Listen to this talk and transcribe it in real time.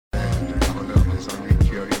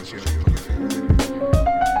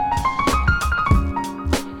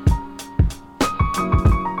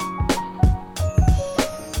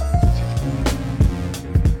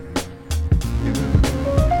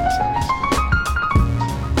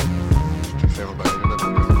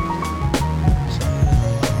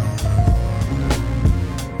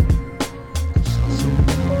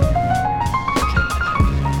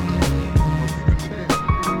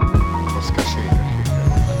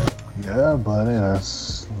Yeah, buddy.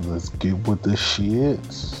 Let's get with the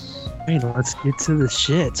shits. Hey, let's get to the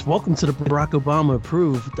shits. Welcome to the Barack Obama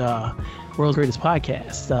approved World's Greatest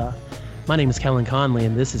Podcast. My name is Kellen Conley,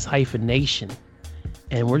 and this is Hyphen Nation.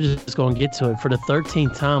 And we're just going to get to it for the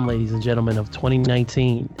 13th time, ladies and gentlemen, of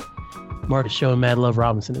 2019. Marcus Show and Mad Love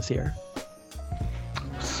Robinson is here.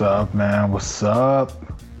 What's up, man? What's up?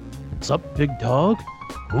 What's up, big dog?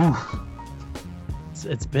 Oof.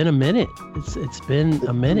 It's been a minute. It's been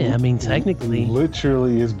a minute. I mean, technically,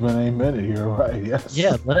 literally, it's been a minute here, right? Yes.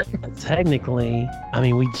 Yeah, technically, I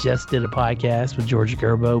mean, we just did a podcast with George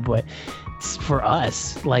Gerbo, but for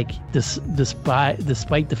us, like, despite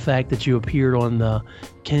the fact that you appeared on the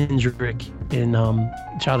Kendrick and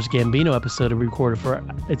Childish Gambino episode that we recorded for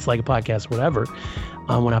It's Like a Podcast, whatever,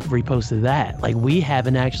 when I reposted that, like, we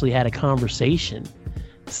haven't actually had a conversation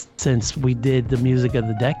since we did the Music of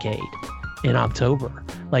the Decade in October.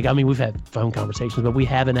 Like, I mean, we've had phone conversations, but we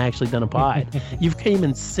haven't actually done a pod. You've came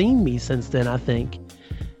and seen me since then, I think.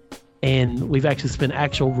 And we've actually spent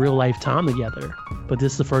actual real life time together. But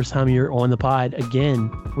this is the first time you're on the pod again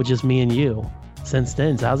with just me and you since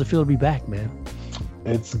then. So how's it feel to be back, man?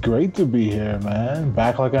 It's great to be here, man.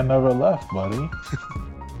 Back like I never left, buddy.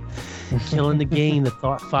 Killing the game, the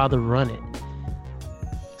thought father run it.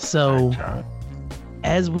 So,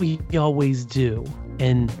 as we always do,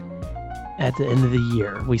 and at the end of the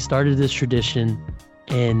year, we started this tradition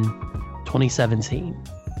in 2017.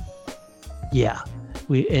 Yeah,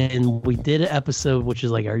 we did an episode which is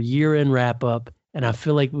like our year-end wrap-up, and I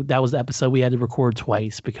feel like that was the episode we had to record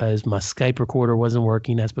twice because my Skype recorder wasn't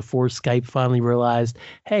working. That's before Skype finally realized,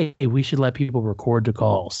 hey, we should let people record the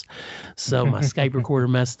calls. So my Skype recorder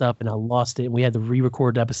messed up, and I lost it, and we had to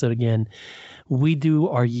re-record the episode again. We do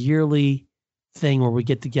our yearly thing where we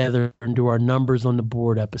get together and do our numbers on the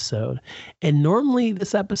board episode. And normally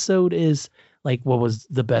this episode is like, what was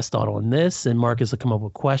the best thought on this? And Marcus will come up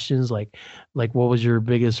with questions like what was your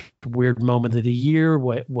biggest weird moment of the year?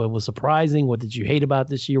 What was surprising? What did you hate about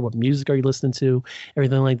this year? What music are you listening to?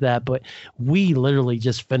 Everything like that. But we literally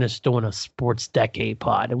just finished doing a sports decade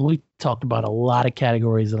pod, and we talked about a lot of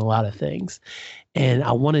categories and a lot of things. And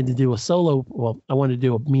I wanted to do I wanted to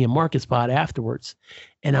do a me and Marcus pod afterwards.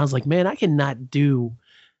 And I was like, man, I cannot do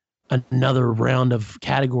another round of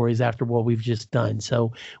categories after what we've just done.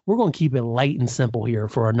 So we're going to keep it light and simple here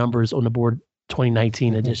for our numbers on the board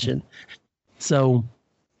 2019 edition. So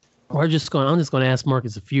I'm just going to ask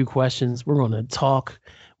Marcus a few questions. We're going to talk.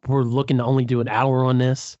 We're looking to only do an hour on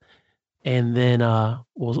this. And then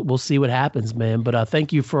we'll see what happens, man. But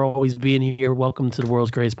thank you for always being here. Welcome to the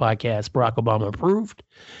World's Greatest Podcast, Barack Obama approved.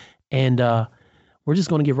 And we're just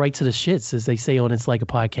going to get right to the shits, as they say on It's Like a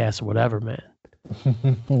Podcast or whatever, man.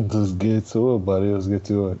 Let's get to it, buddy. Let's get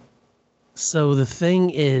to it. So the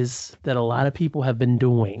thing is that a lot of people have been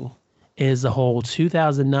doing is the whole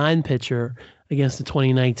 2009 picture against the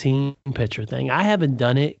 2019 picture thing. I haven't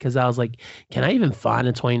done it because I was like, can I even find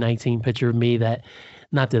a 2019 picture of me that...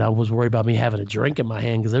 Not that I was worried about me having a drink in my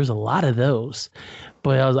hand, because there's a lot of those,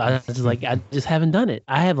 but I just haven't done it.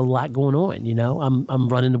 I have a lot going on, you know. I'm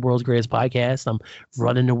running the World's Greatest Podcast. I'm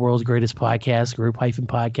running the World's Greatest Podcast Group,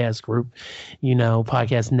 Podcast Group, you know,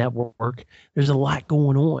 podcast network. There's a lot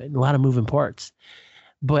going on, a lot of moving parts.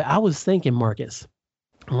 But I was thinking, Marcus,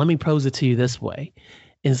 let me pose it to you this way.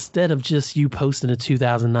 Instead of just you posting a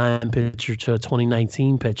 2009 picture to a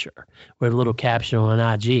 2019 picture with a little caption on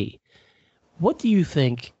IG, what do you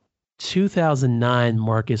think 2009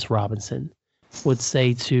 Marcus Robinson would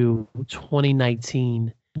say to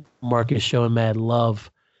 2019 Marcus Show and Mad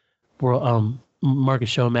Love, Marcus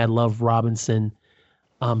Show and Mad Love Robinson,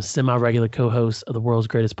 semi-regular co-host of the World's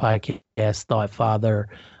Greatest Podcast, Thought Father,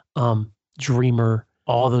 Dreamer,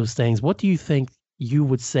 all those things? What do you think you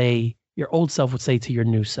would say, your old self would say to your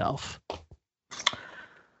new self?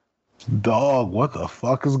 Dog, what the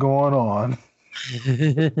fuck is going on?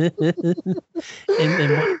 and what's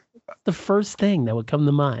the first thing that would come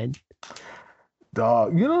to mind?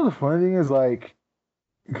 Dog, you know, the funny thing is, like,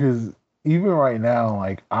 because even right now,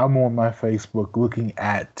 like, I'm on my Facebook looking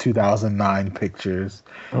at 2009 pictures,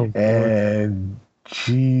 and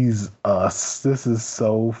Jesus, this is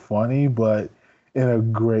so funny, but in a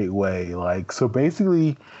great way. Like, so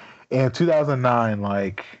basically, in 2009,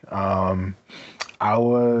 like, I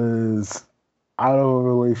was out of a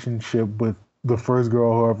relationship with the first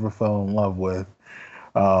girl who I ever fell in love with.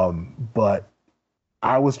 But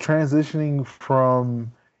I was transitioning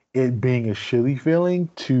from it being a shitty feeling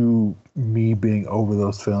to me being over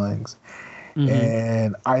those feelings. Mm-hmm.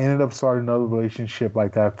 And I ended up starting another relationship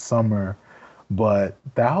like that summer. But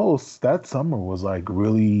that summer was like a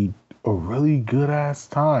really good ass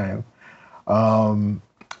time.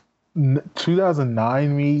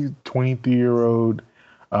 2009 me, 23-year-old,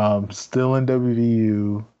 still in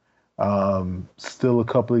WVU, still a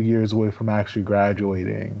couple of years away from actually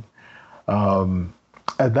graduating.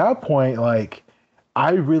 At that point, like,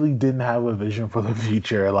 I really didn't have a vision for the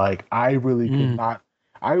future. Like, I really could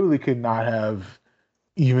not have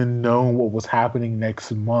even known what was happening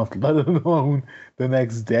next month, let alone the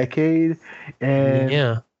next decade. And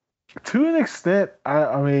yeah, to an extent,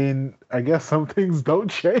 I mean, I guess some things don't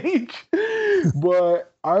change,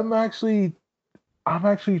 but I'm actually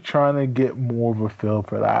trying to get more of a feel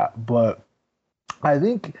for that. But I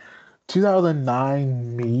think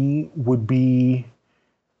 2009 me would be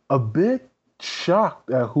a bit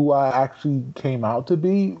shocked at who I actually came out to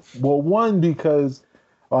be. Well, one, because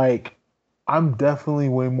like I'm definitely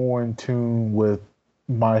way more in tune with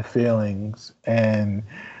my feelings and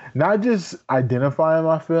not just identifying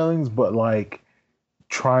my feelings, but like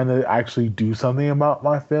trying to actually do something about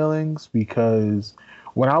my feelings. Because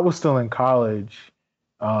when I was still in college,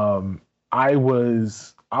 I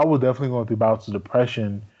was definitely going through bouts of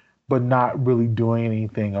depression, but not really doing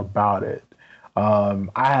anything about it. I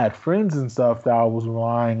had friends and stuff that I was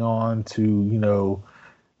relying on to,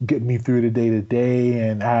 get me through the day to day,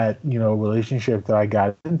 and had, a relationship that I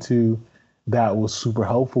got into that was super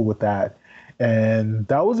helpful with that. And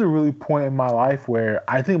that was a really point in my life where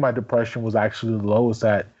I think my depression was actually the lowest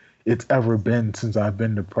that it's ever been since I've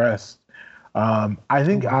been depressed. I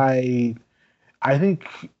think I think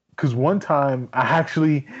because one time I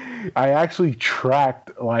actually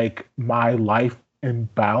tracked like my life in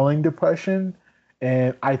battling depression,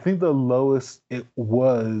 and I think the lowest it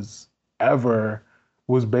was ever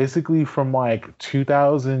was basically from like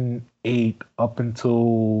 2008 up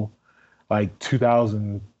until like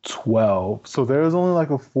 2012. So there was only like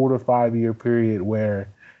a 4 to 5 year period where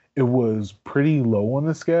it was pretty low on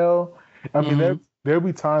the scale. I mean, there'd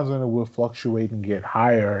be times when it would fluctuate and get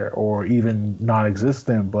higher or even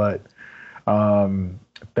non-existent, but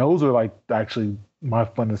those are like actually my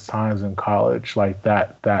funnest times in college, like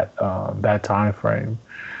that time frame.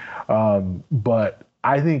 But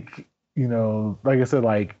I think, like I said,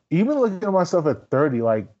 like even looking at myself at 30,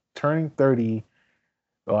 like turning 30,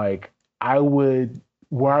 like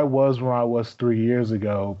where I was when I was 3 years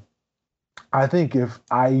ago, I think if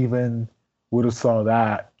I even would have saw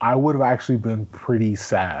that, I would have actually been pretty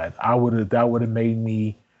sad. That would have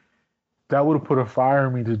put a fire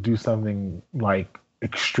in me to do something like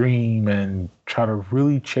extreme and try to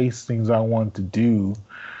really chase things I want to do.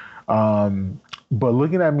 But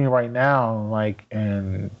looking at me right now, like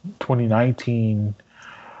in 2019,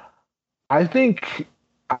 I think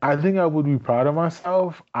I would be proud of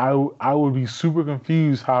myself. I would be super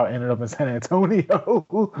confused how I ended up in San Antonio.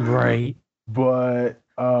 Right. But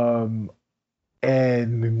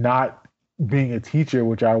and not being a teacher,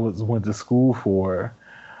 which I went to school for.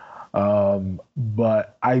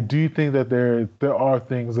 But I do think that there are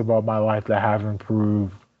things about my life that have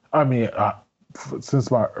improved. I mean, since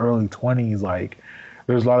my early 20s, like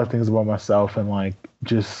there's a lot of things about myself and like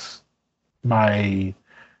just my,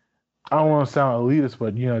 I don't want to sound elitist,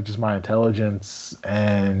 but just my intelligence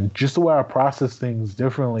and just the way I process things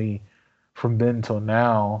differently from then till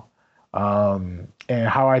now. And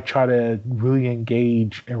how I try to really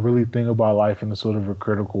engage and really think about life in a sort of a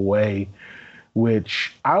critical way,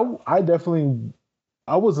 which I definitely,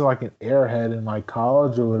 I wasn't like an airhead in like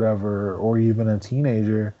college or whatever, or even a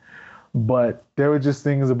teenager, but there were just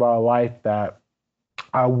things about life that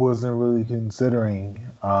I wasn't really considering,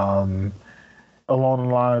 along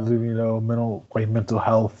the lines of, mental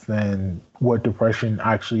health and what depression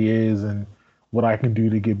actually is and what I can do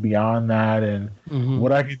to get beyond that and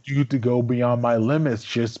what I can do to go beyond my limits,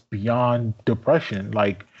 just beyond depression.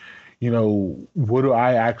 Like, what do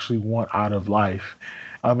I actually want out of life?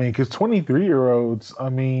 I mean, because 23-year-olds, I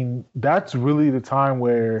mean, that's really the time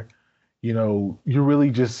where, you're really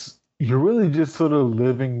just sort of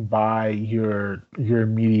living by your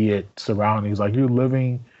immediate surroundings. Like you're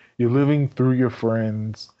living through your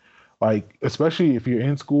friends, like especially if you're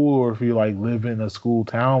in school or if you like live in a school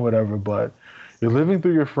town, whatever, but you're living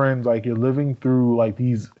through your friends, like you're living through like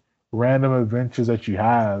these random adventures that you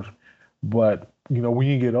have. But, when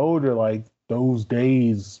you get older, like those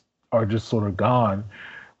days are just sort of gone,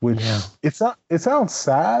 which it sounds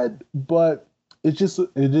sad, but it just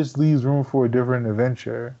leaves room for a different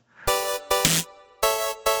adventure.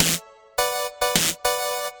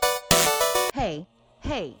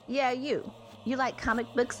 Hey, yeah, you like comic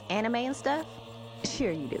books, anime and stuff?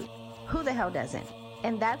 Sure you do. Who the hell doesn't?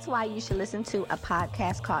 And that's why you should listen to a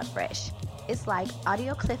podcast called Fresh. It's like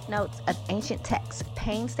audio cliff notes of ancient texts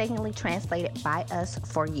painstakingly translated by us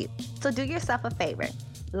for you. So do yourself a favor.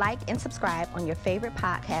 Like and subscribe on your favorite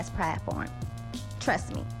podcast platform.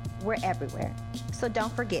 Trust me, we're everywhere. So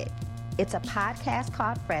don't forget, it's a podcast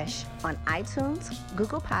called Fresh on iTunes,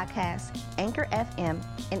 Google Podcasts, Anchor FM,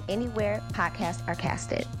 and anywhere podcasts are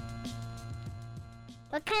casted.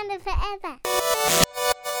 Wakanda forever.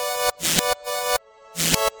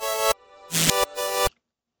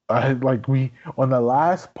 We on the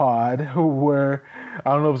last pod where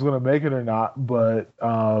I don't know if it's gonna make it or not, but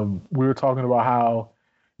we were talking about how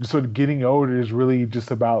just sort of getting older is really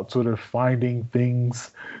just about sort of finding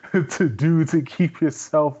things to do to keep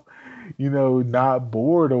yourself, not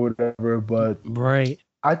bored or whatever. But right,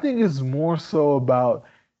 I think it's more so about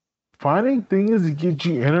finding things that get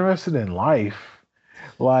you interested in life.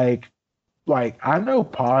 Like I know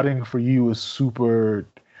potting for you is super.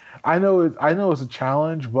 I know it's a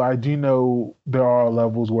challenge, but I do know there are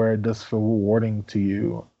levels where it does feel rewarding to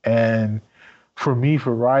you. And for me,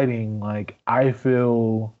 for writing, I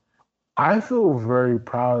feel very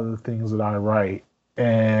proud of the things that I write.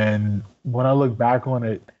 And when I look back on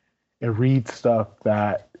it and read stuff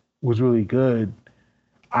that was really good,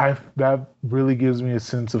 that really gives me a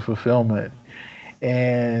sense of fulfillment.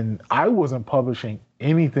 And I wasn't publishing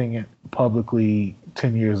anything publicly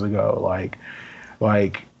 10 years ago.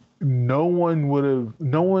 No one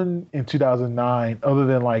in 2009, other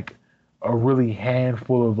than a really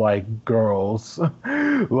handful of girls,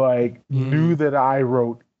 knew that I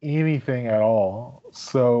wrote anything at all.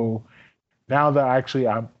 So now that actually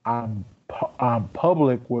I'm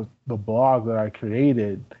public with the blog that I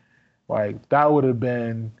created, that would have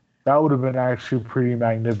been actually pretty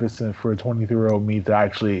magnificent for a 23-year-old me to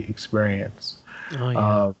actually experience. Oh,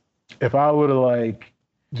 yeah. If I would have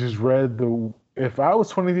just read if I was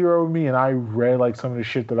 23-year-old me and I read some of the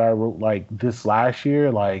shit that I wrote this last year,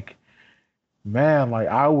 man,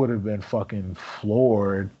 I would have been fucking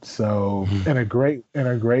floored. So in a great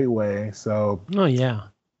way. So oh yeah.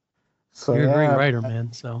 So you're a great writer,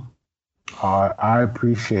 man. So I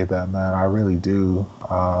appreciate that, man. I really do.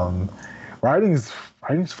 Writing's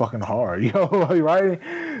fucking hard, writing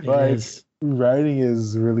writing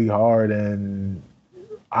is really hard, and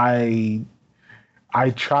I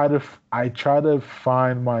try to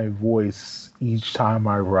find my voice each time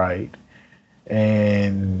I write,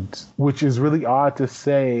 and which is really odd to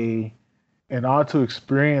say and odd to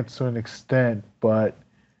experience to an extent, but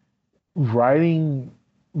writing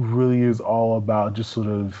really is all about just sort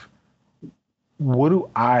of what do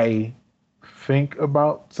I think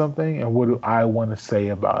about something and what do I want to say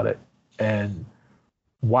about it, and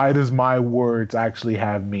why does my words actually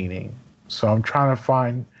have meaning? So I'm trying to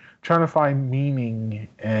find meaning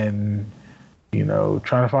and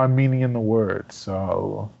trying to find meaning in the words.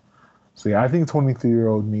 So yeah, I think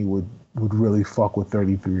 23-year-old me would really fuck with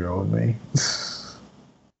 33-year-old me.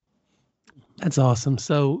 That's awesome.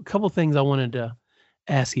 So a couple things I wanted to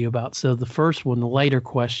ask you about. So the first one, the later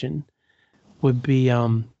question, would be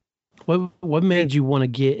what made you want to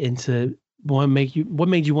get into what made you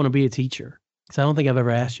want to be a teacher? Because I don't think I've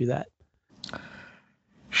ever asked you that.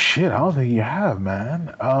 Shit, I don't think you have,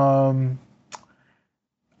 man.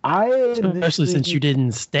 Especially since you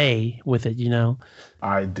didn't stay with it,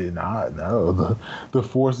 I did not know. The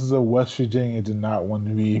forces of West Virginia did not want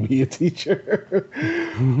me to be a teacher.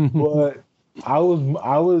 But I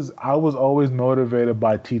was always motivated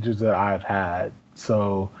by teachers that I've had.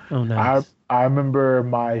 So nice. I remember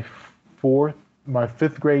my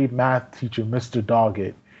fifth grade math teacher, Mr.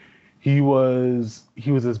 Doggett. He was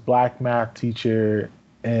this black math teacher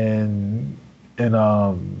in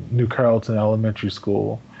New Carrollton Elementary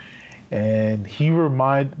School, and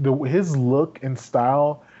his look and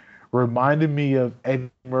style reminded me of Eddie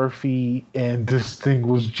Murphy in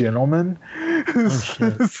Distinguished Gentleman.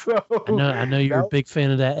 Oh, so I know you're a big fan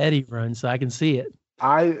of that Eddie run, so I can see it.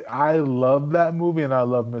 I love that movie, and I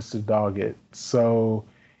love Mr. Doggett. So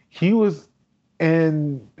he was,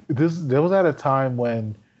 and there was at a time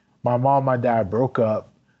when my mom and my dad broke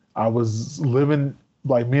up. I was living,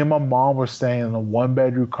 me and my mom were staying in a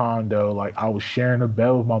 1-bedroom condo. I was sharing a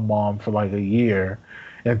bed with my mom for a year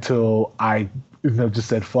until I just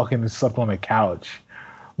said fucking and slept on the couch.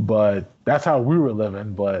 But that's how we were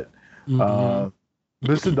living. But Mr.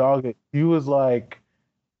 Doggett, he was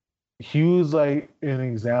an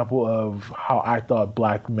example of how I thought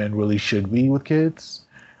black men really should be with kids.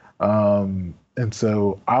 And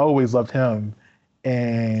so I always loved him.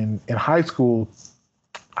 And in high school,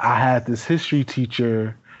 I had this history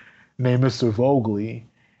teacher named Mr. Vogley,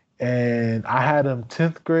 and I had him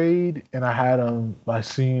 10th grade and I had him my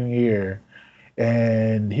senior year.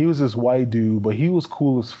 and he was this white dude, but he was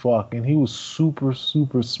cool as fuck, and he was super,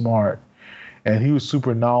 super smart, and he was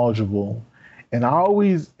super knowledgeable. And I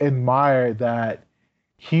always admired that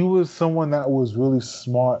he was someone that was really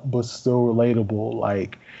smart but still relatable.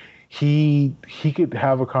 Like he could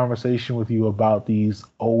have a conversation with you about these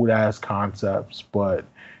old ass concepts, but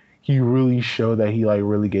he really showed that he like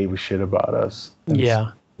really gave a shit about us.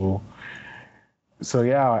 Yeah. So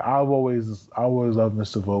yeah, I always loved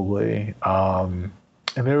Mr. Vogel.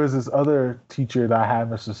 And there was this other teacher that I had,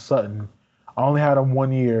 Mr. Sutton. I only had him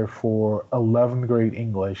 1 year for 11th grade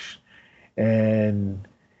English. And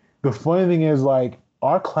the funny thing is, like,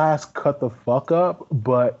 our class cut the fuck up,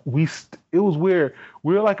 but it was weird.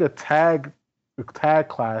 We were like a tag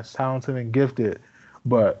class, talented and gifted,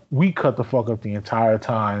 but we cut the fuck up the entire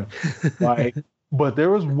time. Like, but there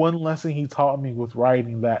was one lesson he taught me with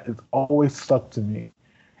writing that it's always stuck to me,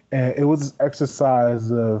 and it was this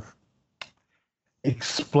exercise of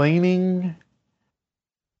explaining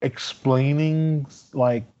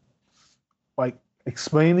like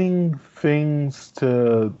explaining things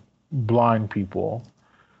to blind people.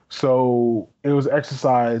 So it was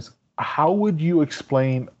exercise. How would you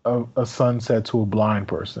explain a sunset to a blind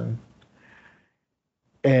person?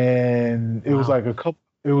 And it was like a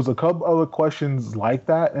couple other questions like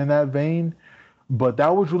that in that vein. But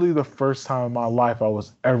that was really the first time in my life I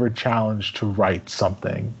was ever challenged to write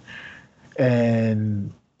something.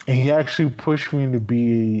 And he actually pushed me to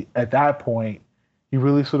be, at that point, he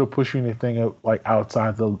really sort of pushed me to think of like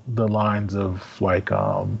outside the lines of like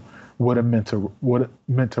what it meant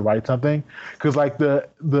to write something. Because like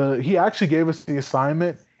he actually gave us the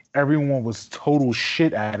assignment. Everyone was total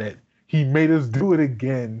shit at it. He made us do it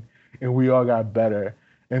again, and we all got better.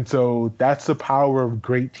 And so that's the power of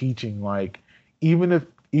great teaching. Like even if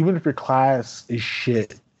your class is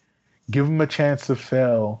shit, give them a chance to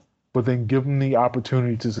fail, but then give them the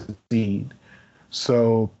opportunity to succeed.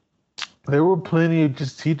 So there were plenty of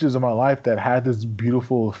just teachers in my life that had this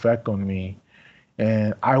beautiful effect on me.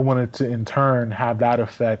 And I wanted to, in turn, have that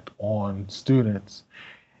effect on students.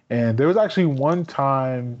 And there was actually one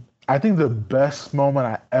time, I think the best moment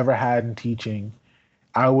I ever had in teaching,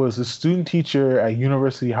 I was a student teacher at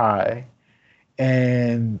University High,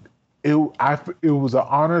 and it was an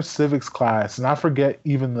honors civics class, and I forget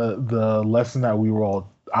even the lesson that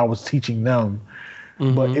I was teaching them,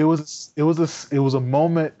 but it was a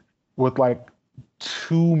moment with like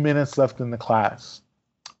 2 minutes left in the class.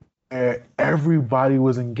 Everybody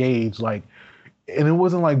was engaged, like, and it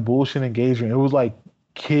wasn't like bullshit engagement. It was like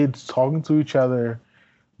kids talking to each other,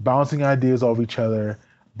 bouncing ideas off each other,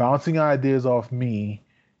 bouncing ideas off me.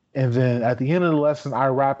 And then at the end of the lesson, I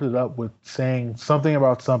wrapped it up with saying something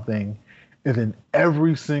about something. And then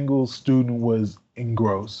every single student was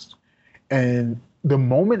engrossed. And the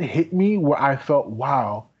moment hit me where I felt,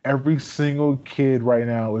 wow, every single kid right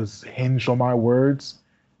now is hinged on my words,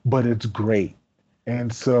 but it's great.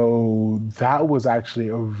 And so that was actually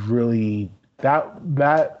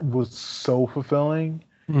that was so fulfilling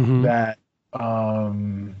that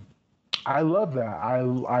I love that.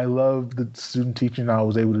 I love the student teaching I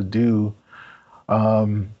was able to do.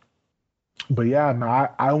 But yeah, no,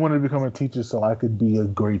 I wanted to become a teacher so I could be a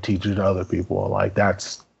great teacher to other people. Like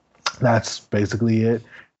that's basically it.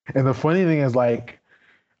 And the funny thing is, like,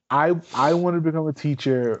 I wanted to become a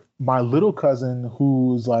teacher. My little cousin,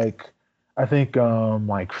 who's like, I think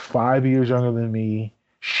like 5 years younger than me,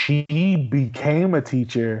 she became a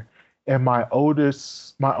teacher. And my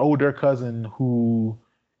older cousin, who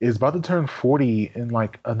is about to turn 40 in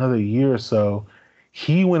like another year or so,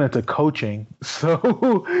 he went into coaching. So,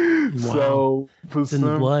 so it's in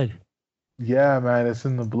the blood. Yeah, man, it's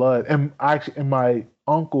in the blood. And actually, and my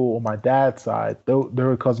uncle on my dad's side,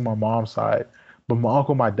 they're a cousin on my mom's side, but my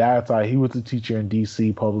uncle on my dad's side, he was a teacher in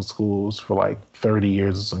DC public schools for like 30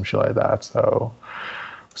 years or some shit like that. So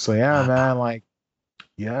yeah, man, like,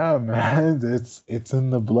 yeah, man, it's in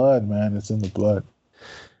the blood, man. It's in the blood.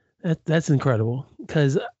 That's incredible,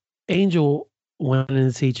 because Angel went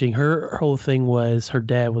into teaching. Her whole thing was her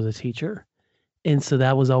dad was a teacher, and so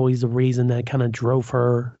that was always the reason that kind of drove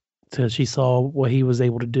her to. She saw what he was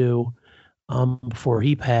able to do before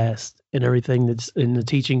he passed and everything that's in the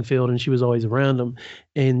teaching field, and she was always around him,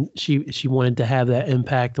 and she wanted to have that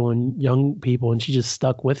impact on young people, and she just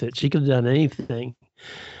stuck with it. She could have done anything.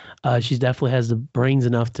 She definitely has the brains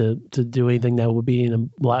enough to do anything that would be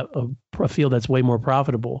in a field that's way more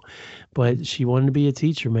profitable, but she wanted to be a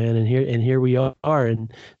teacher, man. And here we are,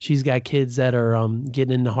 and she's got kids that are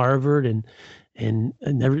getting into Harvard, and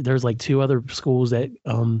there's like 2 other schools that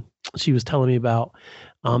she was telling me about.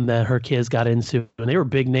 that her kids got into, and they were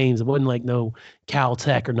big names. It wasn't like no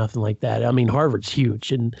Caltech or nothing like that. I mean, Harvard's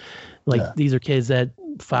huge, and these are kids that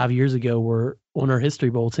 5 years ago were on our History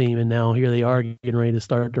Bowl team, and now here they are getting ready to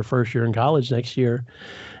start their first year in college next year,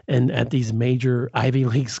 and at these major Ivy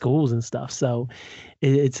League schools and stuff. So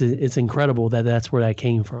it's incredible that that's where that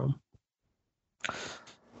came from.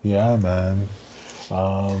 Yeah, man.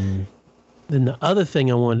 Then the other thing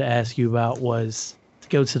I wanted to ask you about was to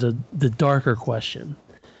go to the darker question.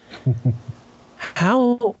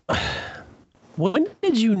 When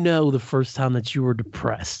did you know the first time that you were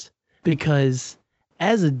depressed? Because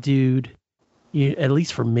as a dude, at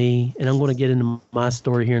least for me, and I'm going to get into my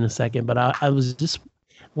story here in a second, but I was just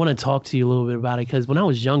want to talk to you a little bit about it, because when I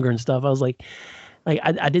was younger and stuff, I was like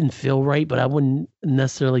I didn't feel right, but I wouldn't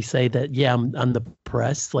necessarily say that, yeah, I'm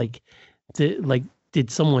depressed. Did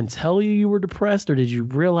someone tell you were depressed, or did you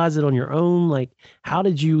realize it on your own? Like, how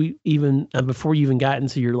did you even, before you even got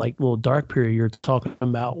into your little dark period you're talking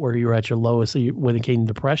about where you were at your lowest when it came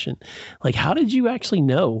to depression, like, how did you actually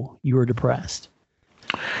know you were depressed?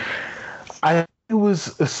 It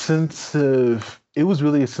was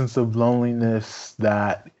really a sense of loneliness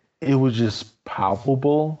that it was just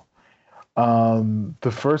palpable. The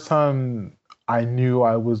first time I knew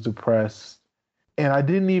I was depressed, and I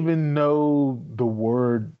didn't even know the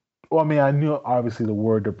word. Well, I mean, I knew obviously the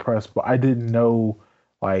word depressed, but I didn't know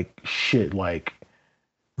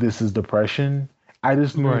this is depression. I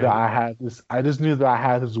just knew that I had this. I just knew that I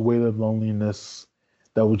had this weight of loneliness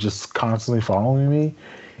that was just constantly following me,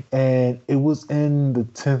 and it was in the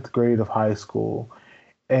 10th grade of high school,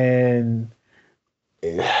 and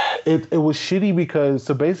it was shitty because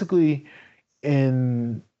basically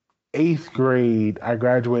in 8th grade I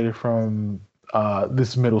graduated from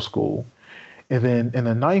this middle school, and then in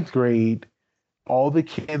the 9th grade, all the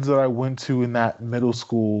kids that I went to in that middle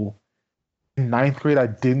school, in 9th grade, I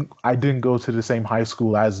didn't go to the same high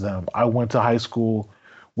school as them. I went to high school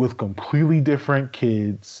with completely different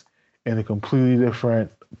kids in a completely different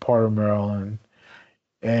part of Maryland.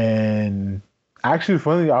 And actually,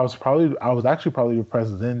 funny, I was actually probably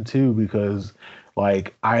depressed then too, because I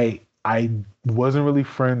wasn't really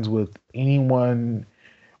friends with anyone.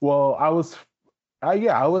 Well, I wasn't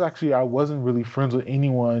really friends with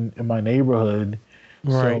anyone in my neighborhood.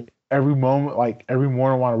 Right. So every morning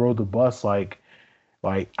when I rode the bus, I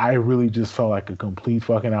really just felt like a complete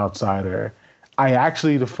fucking outsider.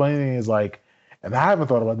 The funny thing is, and I haven't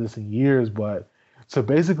thought about this in years, but so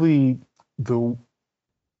basically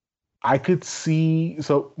I could see,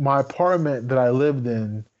 so my apartment that I lived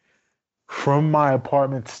in, from my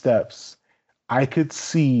apartment steps, I could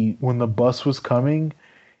see when the bus was coming,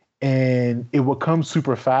 and it would come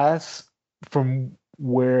super fast from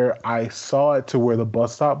where I saw it to where the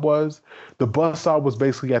bus stop was. The bus stop was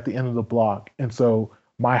basically at the end of the block, and so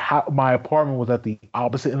my apartment was at the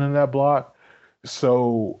opposite end of that block.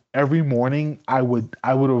 So every morning I would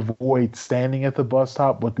avoid standing at the bus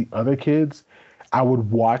stop with the other kids. I would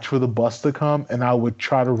watch for the bus to come, and I would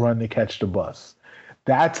try to run to catch the bus.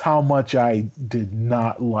 That's how much I did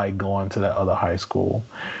not like going to that other high school.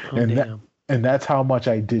 And that's how much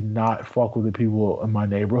I did not fuck with the people in my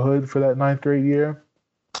neighborhood for that 9th grade year.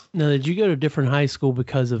 Now, did you go to a different high school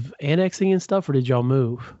because of annexing and stuff, or did y'all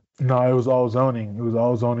move? No, it was all zoning. It was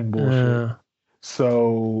all zoning bullshit.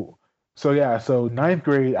 So 9th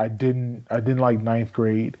grade, I didn't like 9th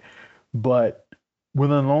grade, but when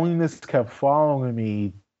the loneliness kept following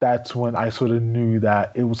me, that's when I sort of knew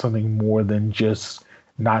that it was something more than just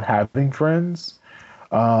not having friends.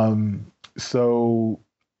 And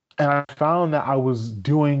I found that I was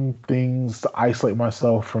doing things to isolate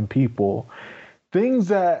myself from people. Things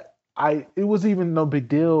that it was even no big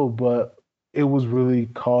deal, but it was really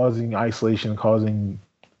causing isolation, causing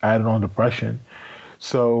added on depression.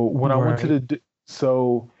 So when I went to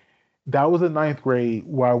that was the 9th grade,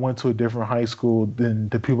 where I went to a different high school than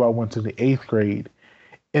the people I went to the 8th grade.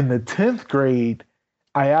 In the 10th grade,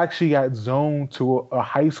 I actually got zoned to a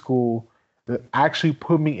high school that actually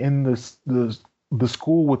put me in the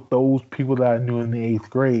school with those people that I knew in the 8th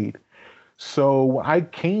grade. So when I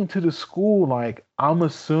came to the school, I'm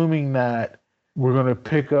assuming that we're going to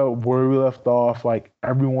pick up where we left off.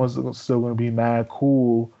 Everyone's still going to be mad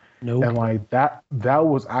cool. Nope. And that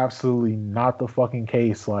was absolutely not the fucking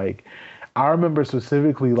case. I remember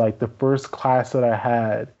specifically, the first class that I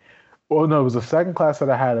had, well, no, it was the second class that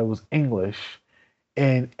I had. It was English.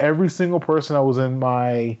 And every single person that was in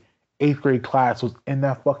my 8th grade class was in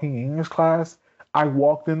that fucking English class. I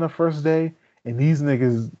walked in the first day, and these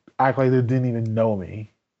niggas act like they didn't even know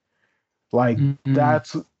me.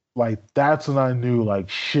 That's when I knew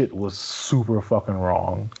shit was super fucking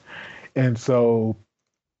wrong. And so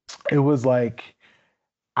it was like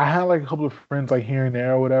I had like a couple of friends like here and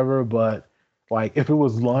there or whatever, but like if it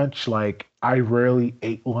was lunch, like I rarely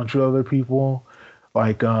ate lunch with other people.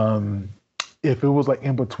 Like if it was like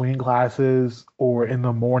in between classes or in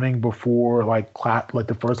the morning before like class, like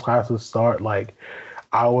the first classes start, like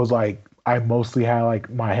I was like I mostly had like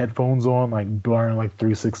my headphones on, like blaring like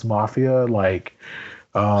 3 6 Mafia,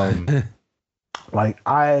 um like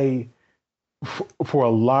for a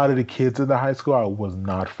lot of the kids in the high school, I was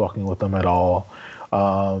not fucking with them at all.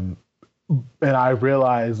 Um, and I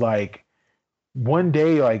realized like one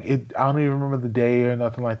day, like I don't even remember the day or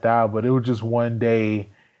nothing like that, but it was just one day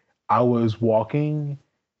I was walking,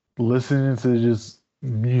 listening to just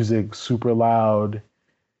music super loud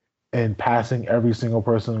and passing every single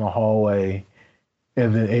person in the hallway.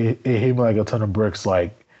 And then it hit me like a ton of bricks,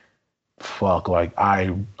 like, fuck, like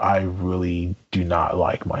I really do not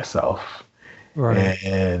like myself. Right.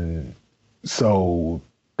 And so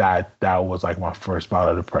that was like my first bout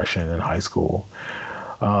of depression in high school.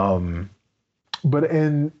 Um, but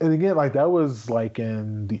and again, like that was like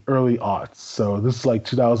in the early aughts. So this is like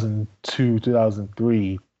 2002,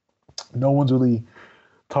 2003. No one's really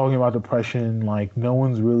talking about depression. Like no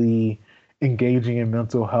one's really engaging in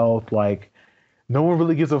mental health. Like no one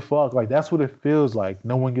really gives a fuck. Like that's what it feels like.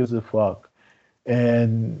 No one gives a fuck.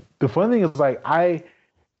 And the funny thing is like I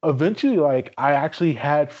eventually like I actually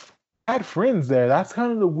had friends there. That's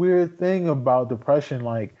kind of the weird thing about depression.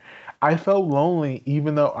 Like I felt lonely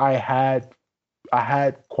even though I had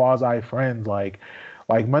quasi friends. Like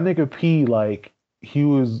my nigga P, like he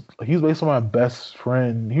was basically my best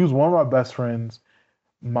friend. He was one of my best friends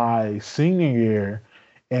my senior year.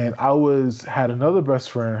 And I had another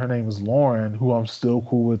best friend, her name is Lauren, who I'm still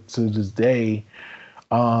cool with to this day.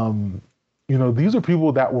 Um, these are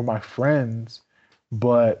people that were my friends,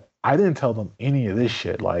 but I didn't tell them any of this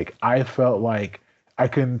shit. Like I felt like I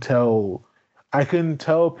couldn't tell I couldn't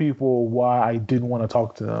tell people why I didn't want to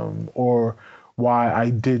talk to them or why I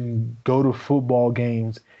didn't go to football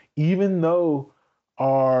games, even though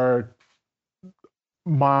our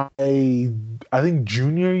my I think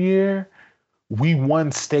junior year we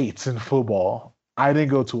won states in football. I didn't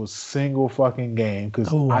go to a single fucking game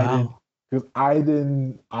because Oh I didn't wow. because I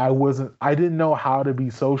didn't know how to be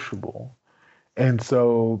sociable. And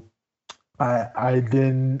so I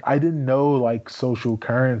didn't know like social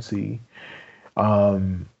currency.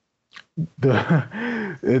 Um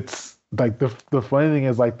it's like the funny thing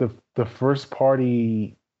is like the first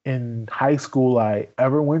party in high school I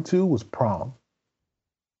ever went to was prom.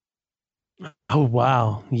 Oh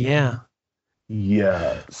wow. Yeah.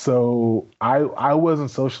 Yeah. So I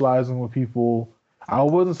wasn't socializing with people. I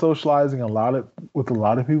wasn't socializing with a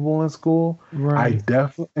lot of people in school. I Right.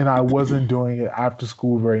 definitely and I wasn't doing it after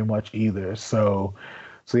school very much either. So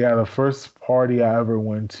yeah, the first party I ever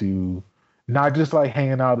went to, not just like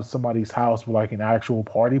hanging out at somebody's house, but like an actual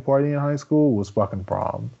party in high school was fucking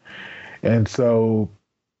prom. And so,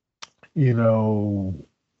 you know,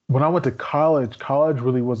 when I went to college, college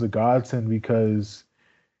really was a godsend because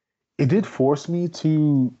it did force me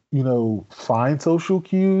to, find social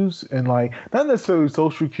cues and like not necessarily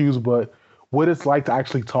social cues, but what it's like to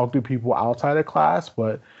actually talk to people outside of class.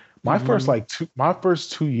 But Hmm. my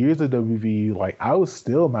first 2 years at WVU, like I was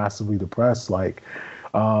still massively depressed. Like,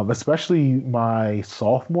 especially my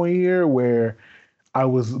sophomore year where I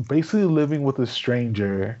was basically living with a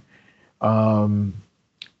stranger. Um,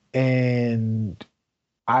 and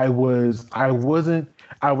I was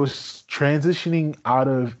transitioning out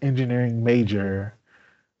of engineering major,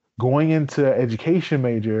 going into education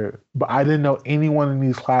major, but I didn't know anyone in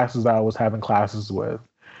these classes that I was having classes with.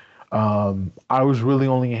 I was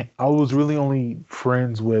really only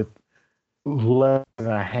friends with less than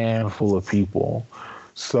a handful of people.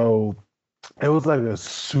 So it was like a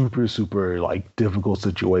super, super like difficult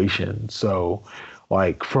situation. So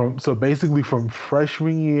basically from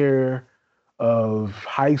freshman year of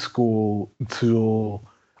high school till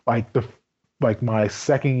like the like my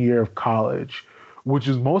second year of college, which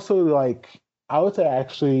is mostly like I would say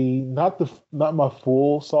actually not my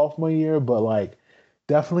full sophomore year, but like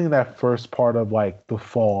definitely in that first part of like the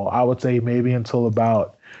fall. I would say maybe until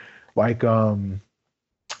about like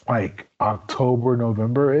like October,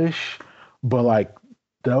 November ish. But like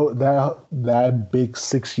that big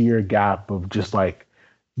 6 year gap of just like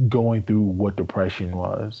going through what depression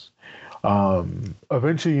was.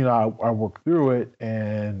 Eventually, I worked through it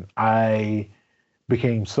and I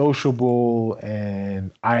became sociable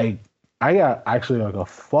and I got actually like a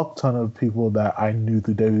fuck ton of people that I knew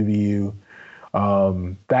through WVU.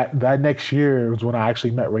 That next year was when I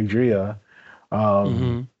actually met Raydria.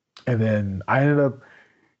 Um, Hmm. and then I ended up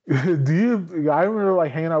Do you? I remember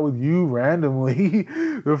like hanging out with you randomly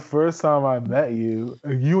the first time I met you.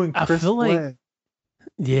 You and I Chris feel like, Flynn.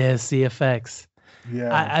 yeah, CFX. Yeah.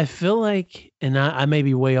 I feel like, and I may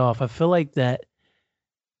be way off. I feel like that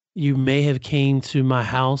you may have came to my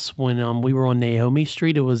house when we were on Naomi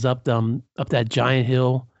Street. It was up that giant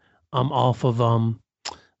hill off of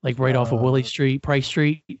like right off of Willie Street, Price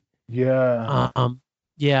Street. Yeah.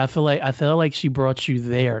 Yeah, I feel like she brought you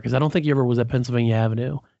there because I don't think you ever was at Pennsylvania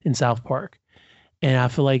Avenue in South Park. And I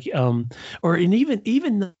feel like or and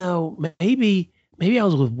even though maybe I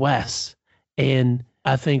was with Wes, and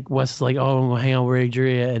I think Wes is like, oh, I'm gonna hang out with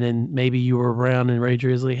Adria, and then maybe you were around and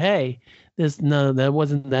Adria's like, hey, no, that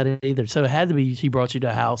wasn't that either. So it had to be she brought you to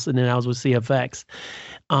the house, and then I was with CFX.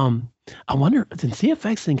 I wonder, since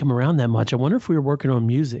CFX didn't come around that much, I wonder if we were working on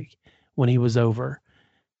music when he was over,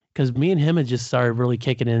 because me and him had just started really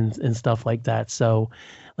kicking in and stuff like that. So,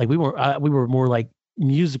 like we were more like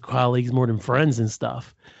music colleagues more than friends and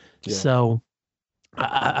stuff. Yeah. So,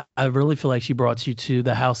 I really feel like she brought you to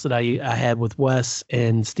the house that I had with Wes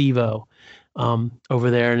and Steve-O over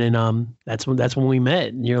there, and then that's when we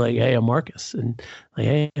met. And you're like, hey, I'm Marcus, and like,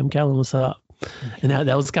 hey, I'm Kellen, what's up? And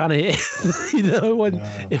that was kind of it.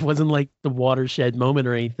 It wasn't like the watershed moment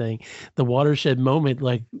or anything. The watershed moment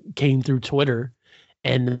like came through Twitter,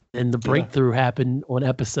 and the breakthrough happened on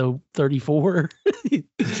episode 34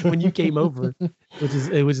 when you came over,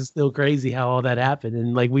 it was just still crazy how all that happened.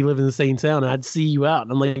 And like we live in the same town, and I'd see you out,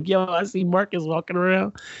 and I'm like, yo, I see Marcus walking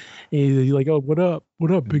around. And you're like, oh, what up,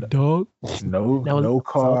 big dog? No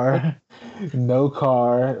car.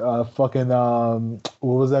 Fucking what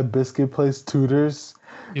was that biscuit place? Tudors.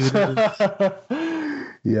 Yeah,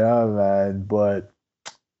 man. But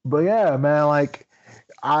yeah, man. Like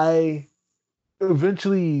I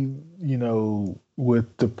eventually,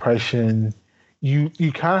 with depression, you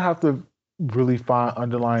kind of have to really find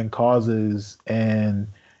underlying causes, and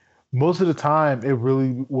most of the time, it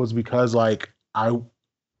really was because like I'm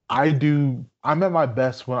at my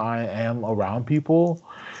best when I am around people,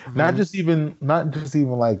 mm-hmm. not just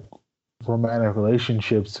even like romantic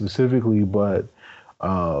relationships specifically, but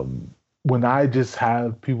when I just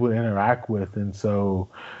have people to interact with. And so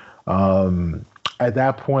at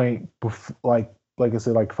that point, like I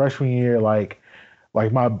said, like freshman year, like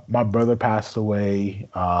my brother passed away.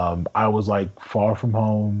 I was like far from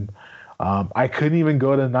home. I couldn't even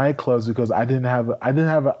go to nightclubs because I didn't have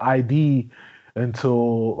an ID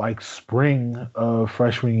until like spring of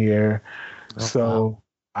freshman year. Oh,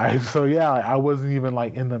 wow. I wasn't even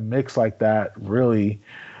like in the mix like that really.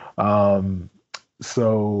 So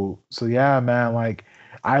yeah, man, like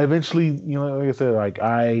I eventually, like I said, like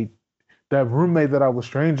that roommate that I was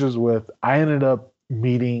strangers with, I ended up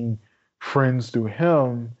meeting friends through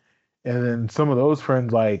him. And then some of those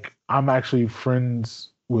friends, like I'm actually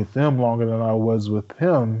friends with them longer than I was with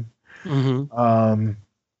him. Mm-hmm.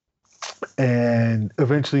 And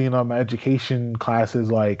eventually, my education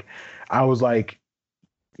classes, like I was like,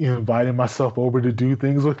 inviting myself over to do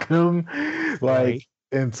things with them. Like, right.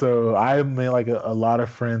 And so I made like a lot of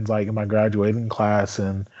friends like in my graduating class,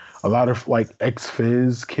 and a lot of like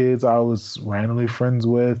ex-Phys kids I was randomly friends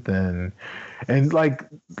with, and like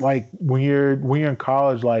when you're in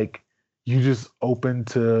college, like you just open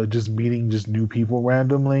to just meeting just new people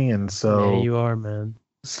randomly. And so yeah, you are, man.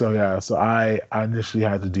 So yeah, so I initially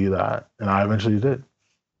had to do that, and I eventually did.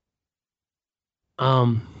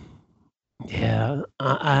 Yeah,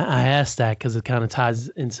 I asked that because it kind of ties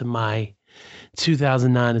into my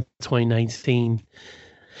 2009 to 2019.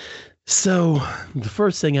 So the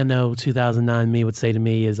first thing I know 2009 me would say to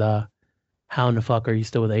me is, how in the fuck are you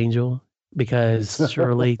still with Angel? Because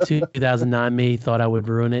surely 2009 me thought I would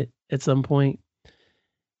ruin it at some point.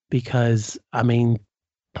 Because, I mean,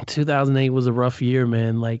 2008 was a rough year,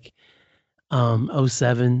 man. Like,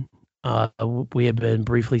 07, we had been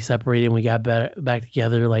briefly separated, and we got back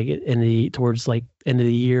together like towards like end of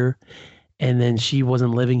the year, and then she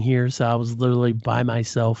wasn't living here, so I was literally by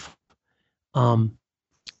myself,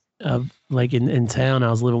 like in town. I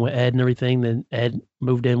was living with Ed and everything. Then Ed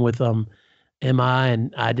moved in with MI,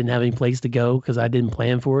 and I didn't have any place to go because I didn't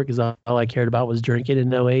plan for it, because all I cared about was drinking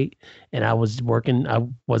in 08, and I was working. I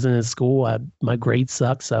wasn't in school. My grades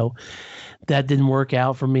sucked, so that didn't work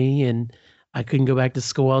out for me, and I couldn't go back to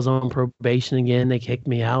school. I was on probation again. They kicked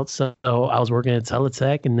me out, so I was working at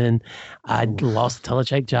Teletech, and then I lost the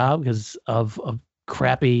Teletech job because of a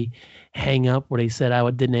crappy hang up where they said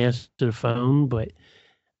I didn't answer the phone, but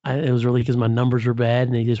it was really because my numbers were bad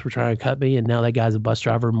and they just were trying to cut me. And now that guy's a bus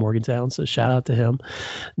driver in Morgantown, so shout out to him.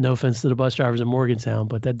 No offense to the bus drivers in Morgantown,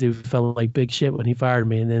 but that dude felt like big shit when he fired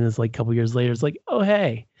me. And then it's like a couple years later, it's like, oh,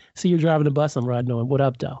 hey, see you're driving a bus I'm riding on. What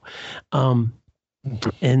up, though?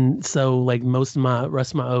 And so like most of my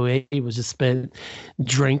rest of my '08 was just spent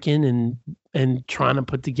drinking and trying to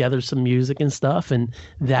put together some music and stuff, and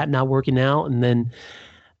that not working out. And then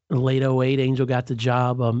late '08, Angel got the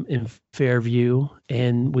job in Fairview,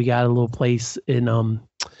 and we got a little place in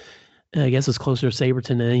I guess it was closer to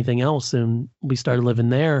Saberton than anything else, and we started living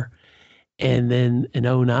there. And then in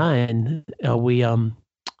 '09, we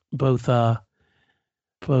both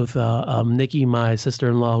Nikki, my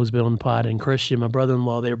sister-in-law, who's been on the pod, and Christian, my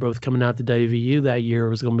brother-in-law, they were both coming out to WVU that year. It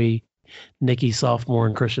was going to be Nikki's sophomore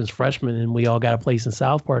and Christian's freshman, and we all got a place in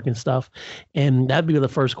South Park and stuff. And that'd be the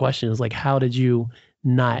first question is like, how did you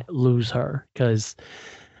not lose her? Because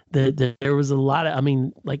there was a lot of, I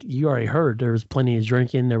mean, like you already heard, there was plenty of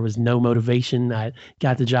drinking. There was no motivation. I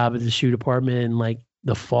got the job at the shoe department in like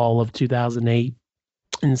the fall of 2008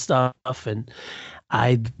 and stuff. And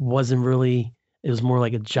I wasn't really, it was more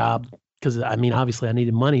like a job because I mean, obviously I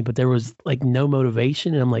needed money, but there was like no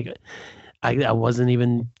motivation. And I'm like, I wasn't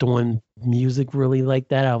even doing music really like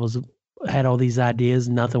that. I had all these ideas,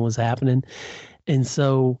 nothing was happening. And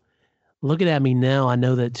so looking at me now, I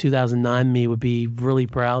know that 2009 me would be really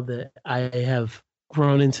proud that I have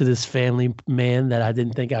grown into this family man that I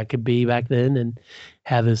didn't think I could be back then, and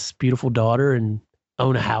have this beautiful daughter and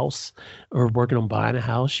own a house or working on buying a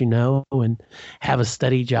house, and have a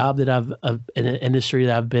steady job that I've in an industry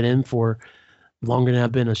that I've been in for longer than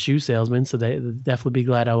I've been a shoe salesman. So they definitely be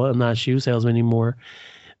glad I'm not a shoe salesman anymore.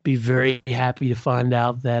 Be very happy to find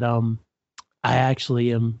out that I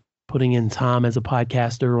actually am putting in time as a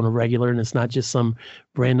podcaster on a regular, and it's not just some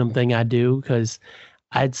random thing I do, because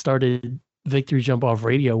I'd started Victory Jump Off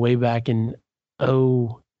Radio way back in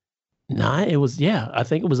 '09. I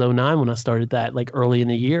think it was '09 when I started that, like early in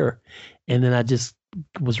the year. And then I just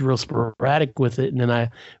was real sporadic with it. And then I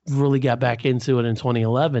really got back into it in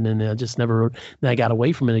 2011, and I just never, then I got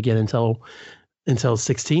away from it again until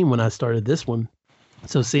 16 when I started this one.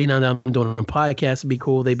 So seeing now that I'm doing a podcast would be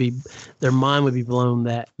cool. Their mind would be blown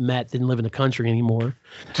that Matt didn't live in the country anymore.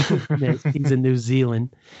 He's in New Zealand.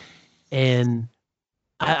 And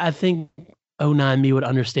I think '09 me would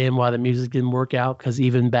understand why the music didn't work out, because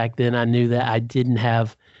even back then I knew that I didn't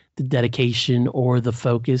have the dedication or the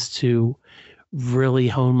focus to really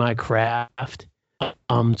hone my craft,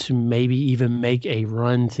 to maybe even make a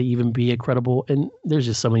run to even be credible. And there's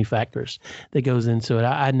just so many factors that goes into it.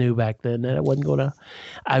 I knew back then that I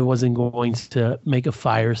wasn't going to make a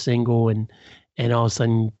fire single and all of a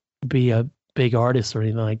sudden be a big artist or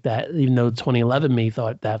anything like that, even though 2011 me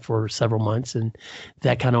thought that for several months, and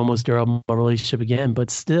that kind of almost derailed my relationship again. But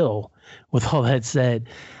still, with all that said,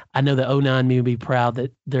 I know that '09 me would be proud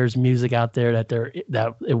that there's music out there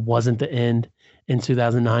that it wasn't the end in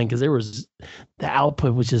 2009, because the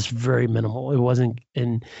output was just very minimal. It wasn't,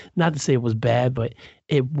 and not to say it was bad, but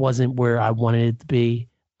it wasn't where I wanted it to be.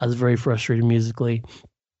 I was very frustrated musically.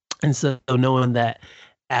 And so knowing that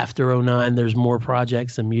after '09 there's more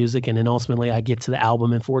projects and music, and then ultimately I get to the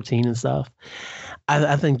album in 14 and stuff,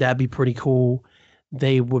 I think that'd be pretty cool.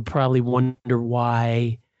 They would probably wonder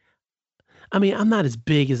why. I mean, I'm not as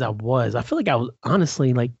big as I was. I feel like I was,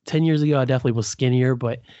 honestly, like 10 years ago I definitely was skinnier,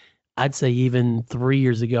 but I'd say even 3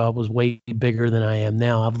 years ago I was way bigger than I am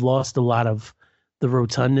now. I've lost a lot of the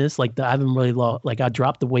rotundness. Like I haven't really lost, like I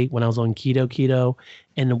dropped the weight when I was on keto,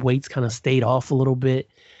 and the weight's kind of stayed off a little bit.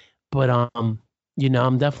 But I'm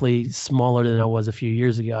definitely smaller than I was a few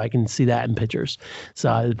years ago. I can see that in pictures.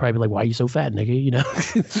 So I'd probably be like, why are you so fat, nigga?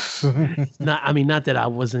 Not that I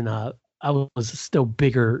wasn't, I was still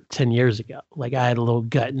bigger 10 years ago. Like I had a little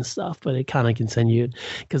gut and stuff, but it kind of continued.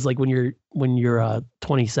 Cause like when you're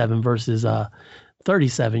 27 versus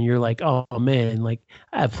 37, you're like, oh man, like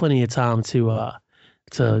I have plenty of time to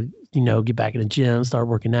get back in the gym, start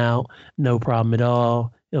working out, no problem at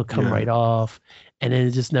all. It'll come right off. And then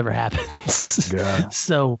it just never happens. Yeah.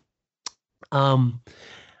 So,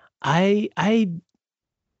 I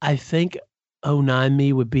think '09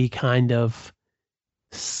 me would be kind of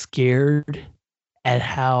scared at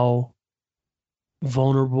how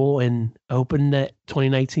vulnerable and open that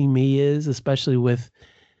 2019 me is, especially with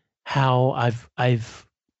how I've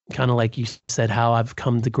kind of, like you said, how I've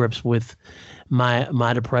come to grips with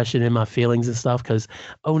my depression and my feelings and stuff. Because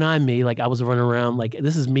 '09 me, like I was running around, like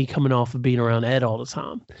this is me coming off of being around Ed all the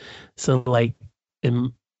time. So like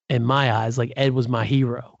in my eyes, like Ed was my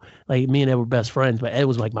hero. Like me and Ed were best friends, but Ed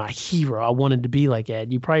was like my hero. I wanted to be like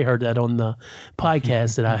Ed. You probably heard that on the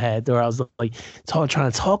podcast that I had, where I was like trying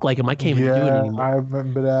to talk like him. I can't even do it anymore. I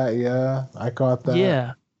remember that. Yeah, I caught that.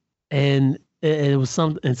 Yeah, and it was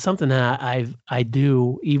something that I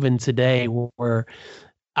do even today, where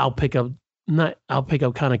I'll pick up I'll pick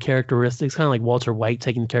up kind of characteristics, kind of like Walter White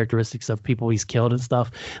taking characteristics of people he's killed and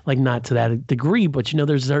stuff, like not to that degree, but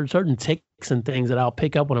there's certain ticks and things that I'll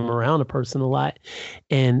pick up when I'm around a person a lot,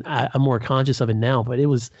 and I'm more conscious of it now. But it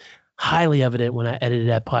was highly evident when I edited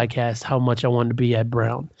that podcast how much I wanted to be Ed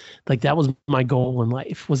Brown. Like that was my goal in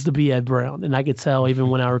life, was to be Ed Brown, and I could tell even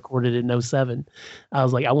when I recorded it in 07, I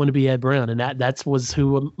was like, I want to be Ed Brown, and that was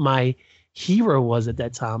who my hero was at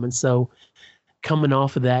that time. And so coming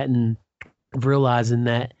off of that and realizing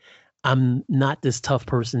that I'm not this tough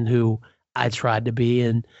person who I tried to be,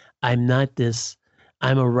 and I'm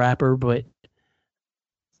a rapper, but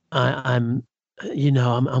I'm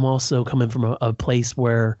also coming from a place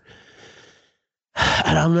where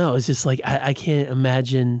I don't know. It's just like I can't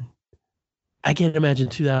imagine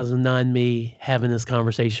 2009 me having this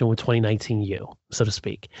conversation with 2019 you, so to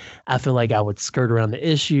speak. I feel like I would skirt around the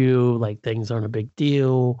issue, like things aren't a big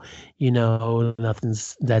deal,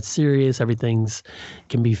 nothing's that serious. Everything's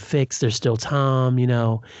can be fixed. There's still time,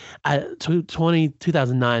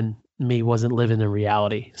 2009 me wasn't living in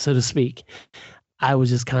reality, so to speak. I was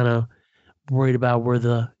just kind of worried about where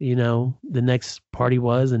the next party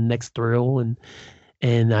was and next thrill, and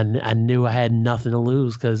I knew I had nothing to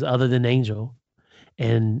lose because other than Angel.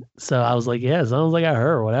 And so I was like, yeah, as long as I got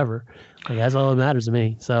her or whatever, like that's all that matters to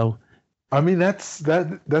me. So I mean, that's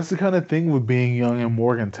the kind of thing with being young in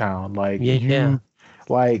Morgantown. Like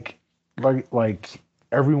like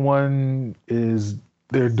everyone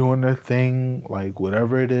they're doing their thing, like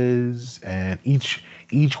whatever it is, and each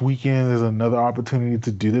weekend is another opportunity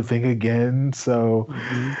to do the thing again. So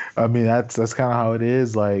I mean, that's kind of how it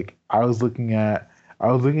is. Like I was looking at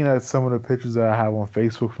some of the pictures that I have on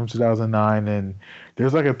Facebook from 2009, and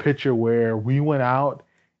there's like a picture where we went out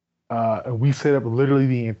and we stayed up literally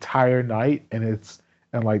the entire night, and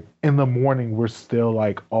like in the morning we're still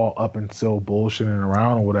like all up and still bullshitting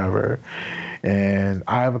around or whatever. And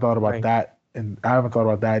I haven't thought about that, and I haven't thought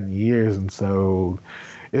about that in years. And so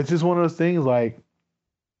it's just one of those things, like,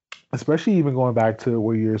 especially even going back to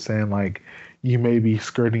what you're saying, like you may be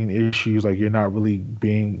skirting issues, like you're not really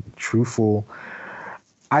being truthful.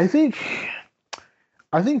 I think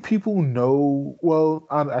people know. Well,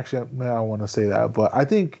 I don't want to say that, but I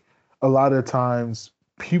think a lot of times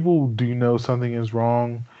people do know something is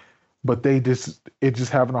wrong, but they just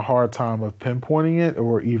having a hard time of pinpointing it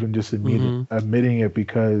or even just admitting it,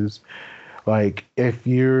 because, like, if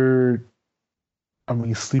you're,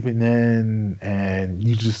 sleeping in and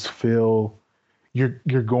you just feel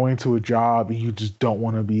you're going to a job and you just don't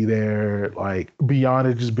want to be there, like beyond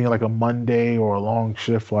it just being like a Monday or a long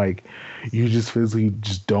shift, like you just physically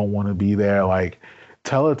just don't want to be there. Like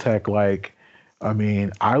Teletech, like,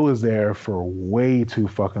 I was there for way too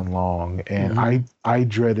fucking long, and I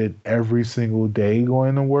dreaded every single day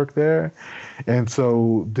going to work there. And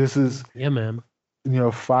so this is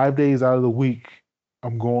 5 days out of the week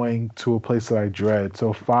I'm going to a place that I dread.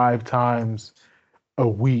 So 5 times a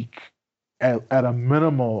week at a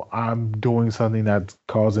minimal, I'm doing something that's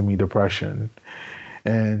causing me depression.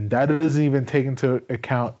 And that doesn't even take into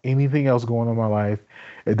account anything else going on in my life.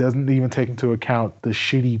 It doesn't even take into account the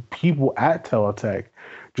shitty people at Teletech.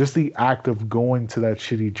 Just the act of going to that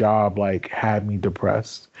shitty job, like, had me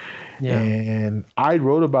depressed. Yeah. And I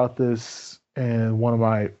wrote about this in one of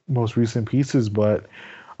my most recent pieces, but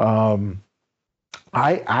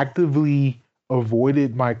I actively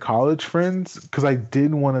avoided my college friends because I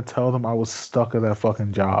didn't want to tell them I was stuck at that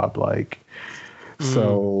fucking job.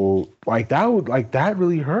 So that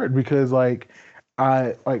really hurt, because like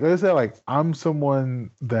I said, like I'm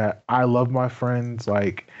someone that I love my friends,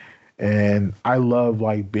 like, and I love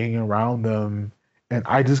like being around them, and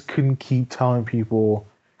I just couldn't keep telling people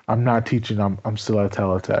I'm not teaching, I'm still at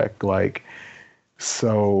Teletech, like.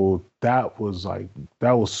 So that was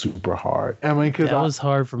super hard. That was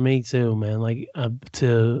hard for me too, man. Like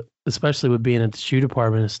especially with being at the shoe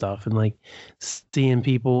department and stuff, and like seeing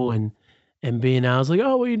people and being out. I was like,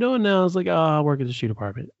 oh, what are you doing now? I was like, oh, I work at the shoe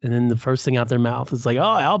department. And then the first thing out their mouth is like,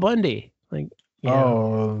 oh, Al Bundy. Like,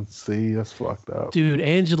 oh, see, that's fucked up. Dude,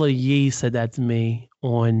 Angela Yee said that to me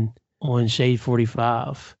on Shade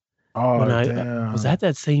 45. Oh, damn. Was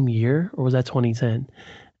that same year or was that 2010?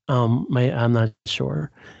 I'm not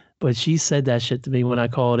sure, but she said that shit to me when I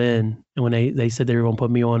called in, and when they said they were gonna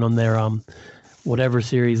put me on their whatever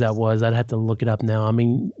series that was. I'd have to look it up now.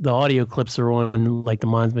 The audio clips are on like the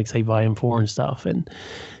Minds Mixtape Volume 4 and stuff. And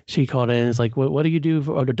she called in and it's like, what do you do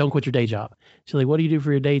or don't quit your day job? She's like, what do you do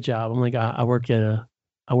for your day job? I'm like, I work at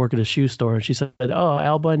a shoe store. And she said, oh,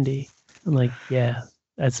 Al Bundy. I'm like, yeah,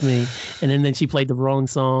 that's me. And then she played the wrong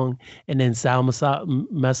song. And then Sal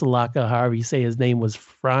Masalaka, however you say his name, was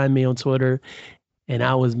frying me on Twitter. and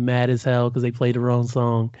I was mad as hell because they played the wrong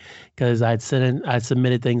song. Because I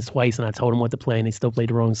submitted things twice, and I told them what to play, and they still played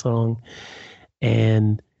the wrong song.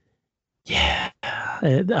 And yeah,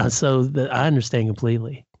 I understand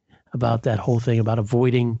completely about that whole thing about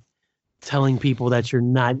avoiding telling people that you're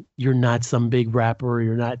not some big rapper,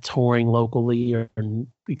 you're not touring locally, or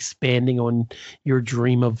expanding on your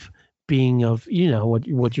dream of being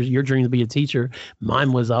what your dream to be a teacher.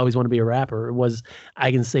 Mine was I always want to be a rapper. It was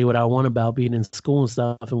I can say what I want about being in school and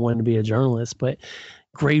stuff and wanting to be a journalist, but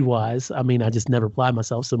grade wise, I mean, I just never applied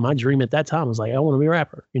myself. So my dream at that time was like I want to be a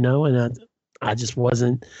rapper, and I just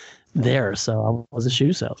wasn't there. So I was a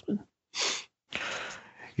shoe salesman.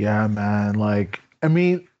 Yeah, man. Like, I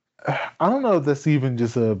mean, I don't know if that's even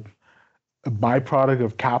just a byproduct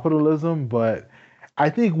of capitalism, but I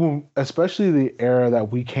think especially the era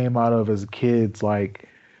that we came out of as kids, like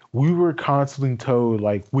we were constantly told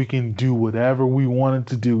like we can do whatever we wanted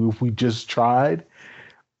to do if we just tried.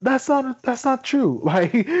 That's not true.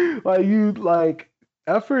 Like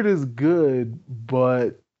effort is good,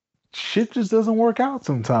 but shit just doesn't work out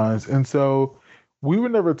sometimes. And so we were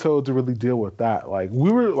never told to really deal with that.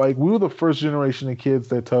 We were the first generation of kids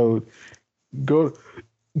that told go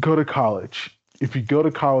to college. If you go to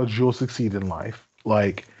college, you'll succeed in life.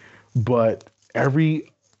 But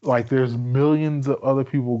there's millions of other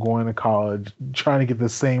people going to college trying to get the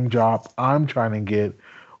same job I'm trying to get.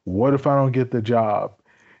 What if I don't get the job?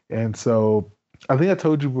 And so I think I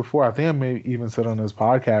told you before, I think I may even said on this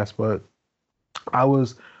podcast, but I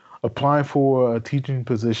was applying for a teaching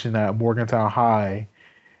position at Morgantown High,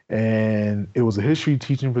 and it was a history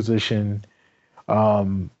teaching position.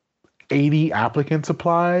 80 applicants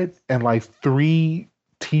applied, and like 3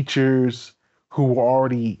 teachers who were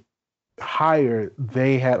already hired,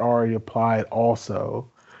 they had already applied also.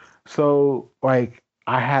 So like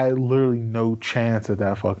I had literally no chance at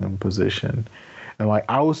that fucking position. And like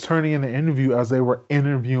I was turning in the interview as they were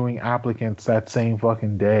interviewing applicants that same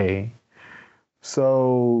fucking day.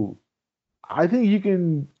 So I think you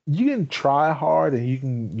can try hard and you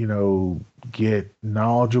can, get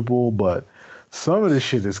knowledgeable, but some of this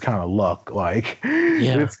shit is kind of luck. Like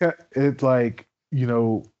it's like,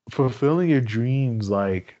 fulfilling your dreams,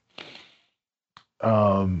 like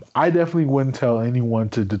I definitely wouldn't tell anyone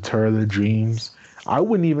to deter their dreams. I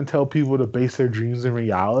wouldn't even tell people to base their dreams in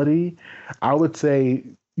reality. I would say,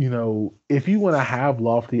 if you want to have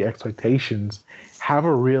lofty expectations, have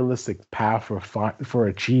a realistic path for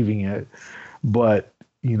achieving it. But,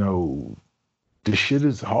 the shit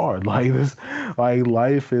is hard. Like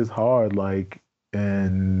life is hard.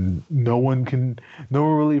 And no one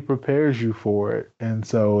really prepares you for it. And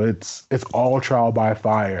so it's all trial by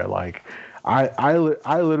fire. Like I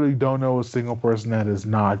literally don't know a single person that has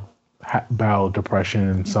not battled depression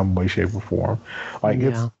in some way, shape, or form. Like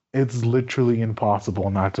it's literally impossible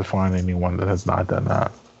not to find anyone that has not done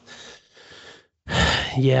that.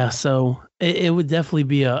 Yeah, so it would definitely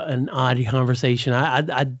be an odd conversation.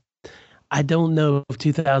 I don't know if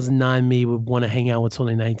 2009 me would want to hang out with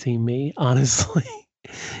 2019 me, honestly,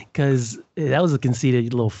 because that was a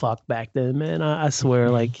conceited little fuck back then, man. I swear,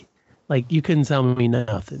 like you couldn't tell me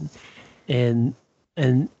nothing, and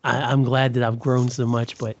I'm glad that I've grown so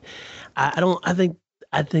much, but I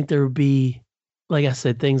think there would be, like I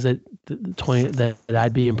said, things that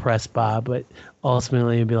I'd be impressed by, but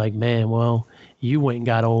ultimately it'd be like, man, well, you went and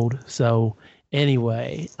got old, so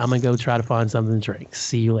anyway, I'm gonna go try to find something to drink.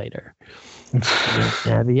 See you later.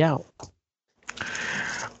 And be out.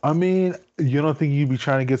 I mean, you don't think you'd be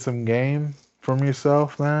trying to get some game from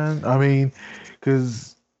yourself, man? I mean,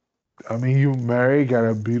 because you married, got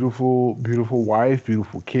a beautiful, beautiful wife,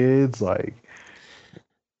 beautiful kids. Like,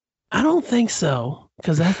 I don't think so,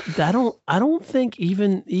 because I don't think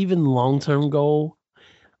even long term goal.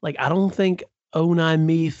 Like, I don't think 09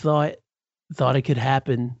 me thought it could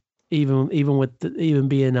happen. Even with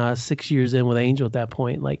being 6 years in with Angel at that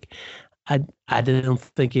point, like I didn't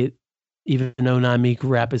think it even 09 me could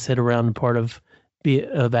wrap his head around the part of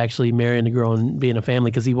actually marrying a girl and being a family,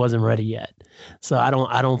 because he wasn't ready yet. So I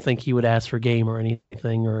don't think he would ask for game or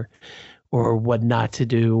anything or what not to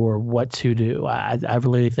do or what to do. I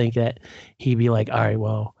really think that he'd be like, all right,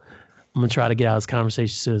 well, I'm gonna try to get out of this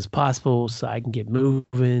conversation as soon as possible so I can get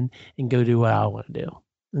moving and go do what I want to do,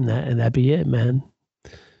 and that'd be it, man.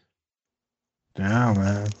 Yeah,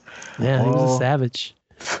 man. Yeah, he was a savage.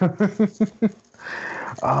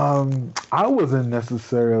 I wasn't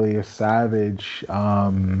necessarily a savage.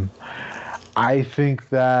 I think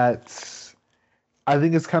it's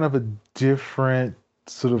kind of a different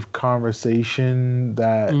sort of conversation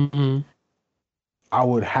that I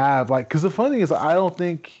would have. Like, because the funny thing is, I don't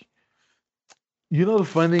think You know, the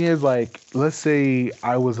funny thing is, like, let's say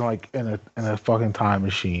I was like in a fucking time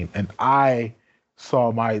machine and I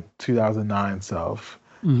saw my 2009 self.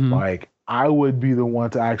 Mm-hmm. Like, I would be the one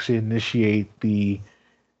to actually initiate the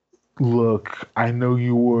look. I know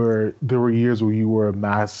there were years where you were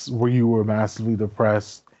massively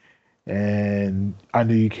depressed, and I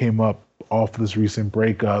knew you came up off this recent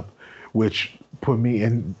breakup, which put me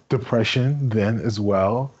in depression then as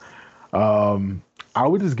well. I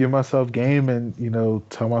would just give myself game and,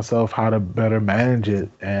 tell myself how to better manage it.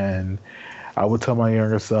 And I would tell my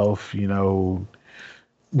younger self,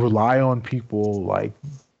 rely on people. Like,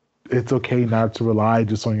 it's okay not to rely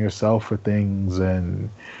just on yourself for things, and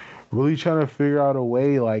really trying to figure out a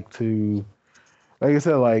way, like I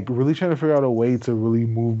said, like really trying to figure out a way to really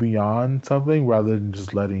move beyond something rather than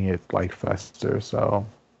just letting it like fester. So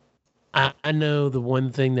I know the one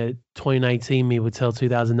thing that 2019 me would tell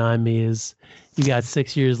 2009 me is you got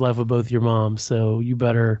 6 years left with both your moms, so you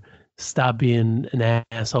better stop being an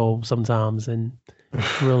asshole sometimes and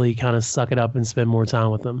really kind of suck it up and spend more time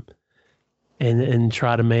with them, and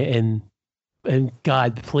try to make and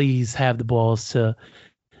God, please have the balls to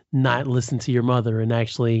not listen to your mother and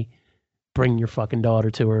actually bring your fucking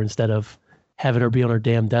daughter to her instead of having her be on her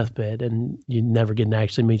damn deathbed and you never getting to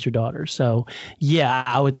actually meet your daughter. So yeah,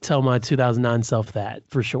 I would tell my 2009 self that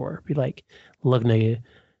for sure. Be like, look, nigga,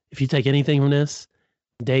 if you take anything from this,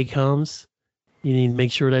 day comes, you need to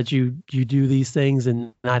make sure that you do these things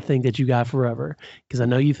and not think that you got forever. Because I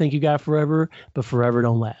know you think you got forever, but forever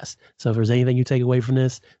don't last. So if there's anything you take away from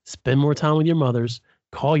this, spend more time with your mothers,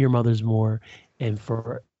 call your mothers more, and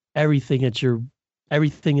for everything that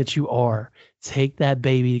you are, take that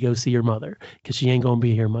baby to go see your mother because she ain't gonna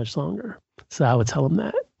be here much longer. So I would tell him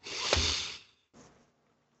that.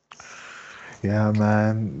 Yeah,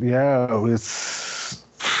 man. Yeah, it's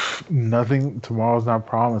nothing. Tomorrow's not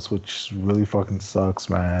promised, which really fucking sucks,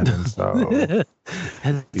 man. And so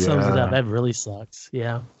that sums it up. That really sucks.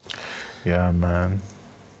 Yeah. Yeah, man.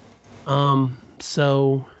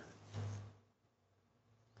 So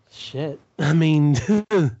shit. I mean,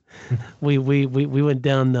 we went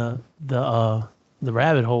down the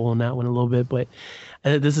rabbit hole on that one a little bit, but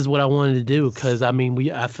this is what I wanted to do because I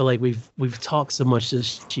mean I feel like we've talked so much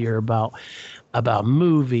this year about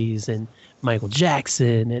movies and Michael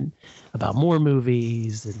Jackson and about more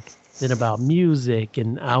movies and then about music,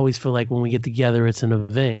 and I always feel like when we get together it's an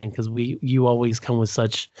event because you always come with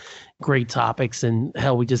such great topics, and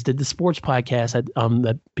hell, we just did the sports podcast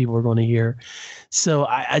that people are going to hear. So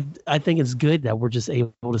I think it's good that we're just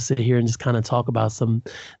able to sit here and just kind of talk about some,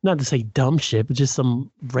 not to say dumb shit, but just some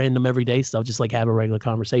random everyday stuff, just like have a regular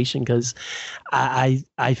conversation, because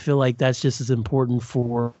I feel like that's just as important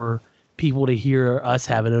for people to hear us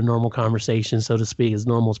having a normal conversation, so to speak, as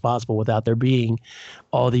normal as possible without there being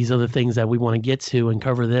all these other things that we want to get to and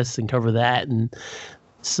cover this and cover that. And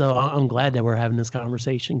so I'm glad that we're having this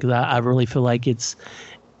conversation because I really feel like it's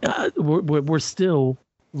we're still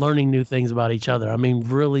learning new things about each other. I mean,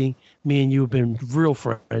 really, me and you have been real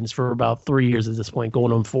friends for about 3 years at this point,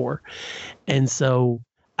 going on 4. And so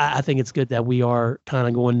I think it's good that we are kind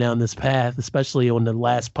of going down this path, especially on the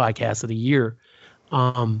last podcast of the year.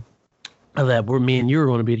 That me and you are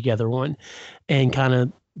going to be together one and kind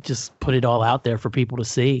of just put it all out there for people to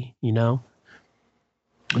see, you know?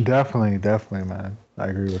 Definitely, man. I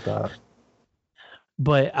agree with that.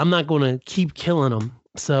 But I'm not going to keep killing them.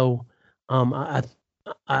 So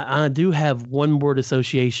I do have one word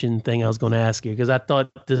association thing I was going to ask you because I thought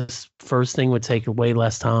this first thing would take way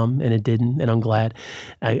less time and it didn't. And I'm glad.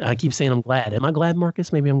 I keep saying I'm glad. Am I glad,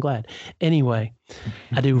 Marcus? Maybe I'm glad. Anyway,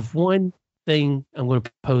 I do one thing I'm going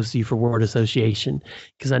to pose to you for word association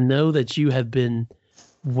because I know that you have been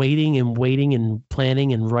waiting and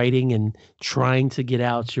planning and writing and trying to get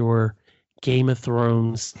out your Game of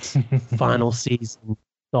Thrones final season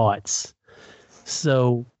thoughts.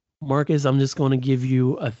 So Marcus, I'm just going to give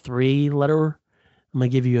you a 3-word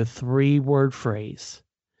phrase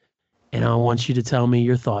and I want you to tell me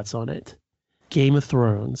your thoughts on it. Game of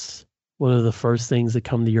Thrones, what are the first things that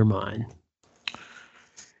come to your mind?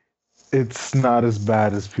 It's not as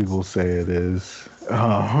bad as people say it is.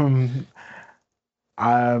 I'm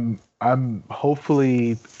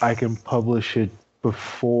hopefully I can publish it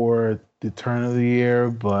before the turn of the year,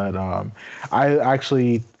 but I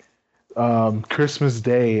actually Christmas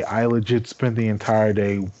Day I legit spent the entire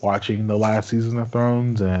day watching the last season of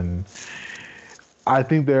Thrones, and I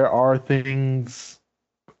think there are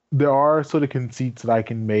sort of conceits that I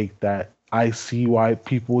can make that I see why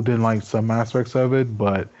people didn't like some aspects of it,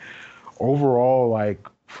 but overall, like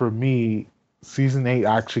for me, season 8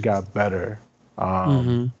 actually got better.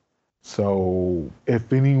 So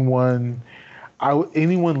if anyone,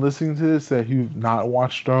 anyone listening to this that you've not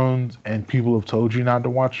watched Thrones and people have told you not to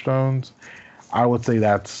watch Thrones, I would say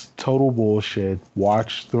that's total bullshit.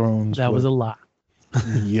 Watch Thrones. That was a lie.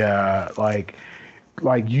 Yeah, like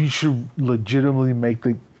you should legitimately make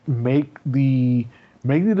the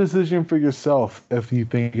decision for yourself if you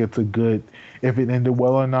think if it ended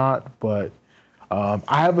well or not. But I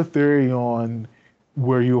have a theory on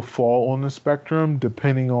where you'll fall on the spectrum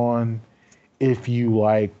depending on if you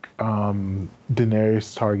like Daenerys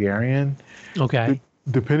Targaryen. Okay.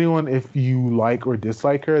 Depending on if you like or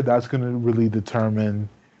dislike her, that's going to really determine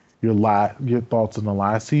your thoughts on the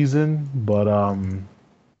last season. But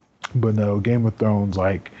no, Game of Thrones,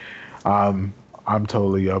 like, I'm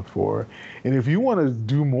totally up for. And if you want to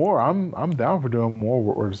do more, I'm down for doing more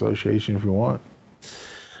Work Association if you want.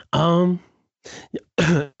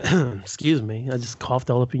 Excuse me, I just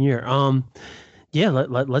coughed all up in your ear. Yeah,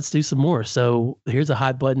 let's do some more. So here's a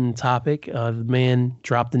hot button topic. The man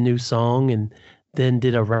dropped a new song and then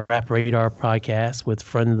did a Rap Radar podcast with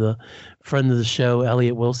friend of the show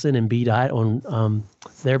Elliot Wilson and B Dot on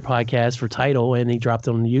their podcast for Tidal, and he dropped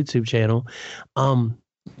it on the YouTube channel.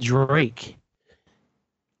 Drake.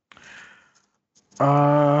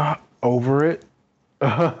 Over it.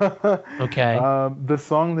 Okay. The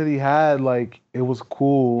song that he had, like, it was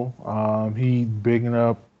cool. He bigging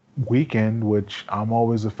up Weeknd, which I'm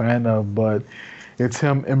always a fan of, but it's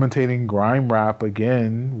him imitating grime rap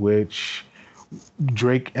again, which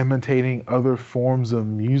Drake imitating other forms of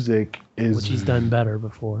music is, which he's done better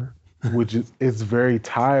before. Which is, it's very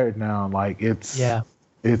tired now. Like, it's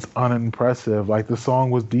unimpressive. Like, the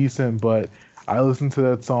song was decent, but I listened to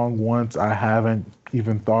that song once. I haven't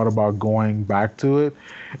even thought about going back to it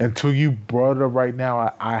until you brought it up right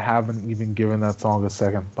now. I haven't even given that song a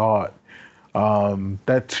second thought. The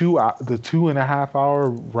 2.5 hour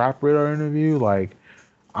Rap Radar interview, like,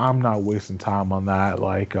 I'm not wasting time on that.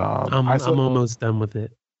 Like, I'm almost done with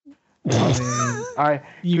it. I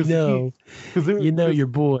mean, your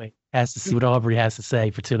boy has to see what Aubrey has to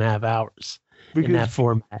say for 2.5 hours in that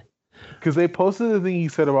format. Because they posted the thing he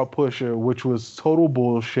said about Pusha, which was total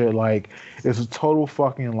bullshit. Like, it's a total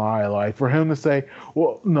fucking lie. Like, for him to say,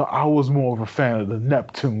 well, no, I was more of a fan of the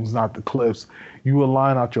Neptunes, not the Clips. You will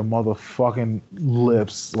line out your motherfucking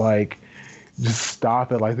lips. Like, just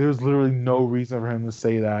stop it. Like, there's literally no reason for him to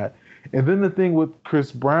say that. And then the thing with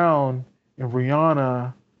Chris Brown and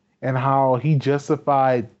Rihanna and how he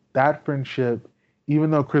justified that friendship, even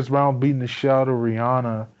though Chris Brown beating the shit out of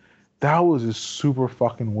Rihanna, that was just super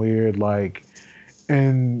fucking weird. Like,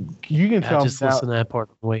 and you can tell. I just listened to that part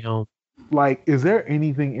on the way home. Like, is there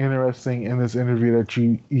anything interesting in this interview that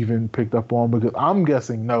you even picked up on? Because I'm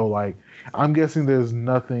guessing no. Like, I'm guessing there's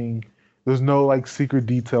nothing. There's no, like, secret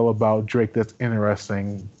detail about Drake that's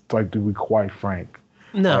interesting. Like, to be quite frank.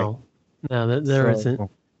 No, there isn't.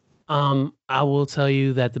 I will tell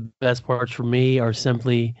you that the best parts for me are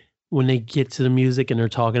simply when they get to the music and they're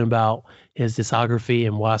talking about his discography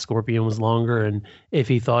and why Scorpion was longer and if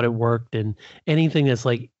he thought it worked and anything that's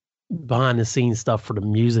like behind the scenes stuff for the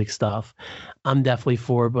music stuff, I'm definitely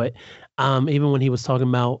for. But even when he was talking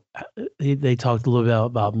about, they talked a little bit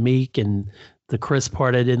about Meek and the Chris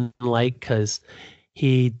part I didn't like because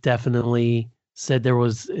he definitely said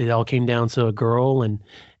it all came down to a girl and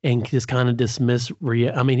just kind of dismissed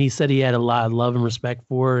I mean, he said he had a lot of love and respect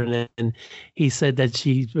for her, and he said that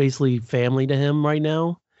she's basically family to him right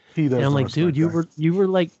now. And I'm like, dude, you were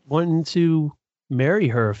like wanting to marry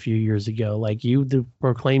her a few years ago. Like, you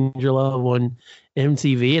proclaimed your love on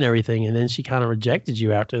MTV and everything, and then she kind of rejected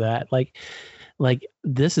you after that. Like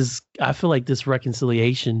this is, I feel like this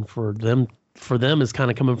reconciliation for them is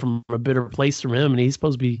kind of coming from a bitter place from him, and he's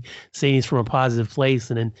supposed to be saying he's from a positive place,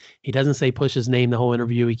 and then he doesn't say Push's name the whole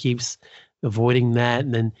interview. He keeps avoiding that,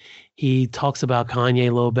 and then he talks about Kanye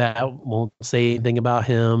a little bit. I won't say anything about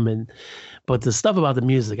him, but the stuff about the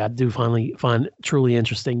music I do finally find truly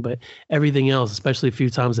interesting. But everything else, especially a few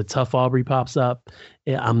times that Tough Aubrey pops up,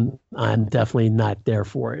 I'm definitely not there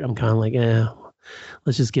for it. I'm kind of like,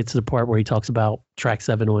 let's just get to the part where he talks about track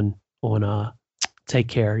 7 on Take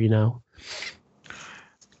Care, you know.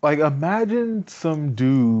 Like, imagine some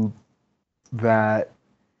dude that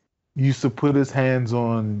used to put his hands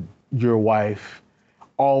on your wife,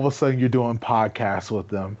 all of a sudden you're doing podcasts with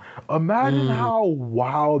them. Imagine how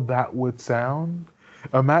wild that would sound.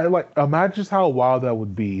 Imagine just how wild that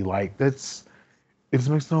would be. Like, it just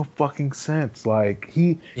makes no fucking sense. Like,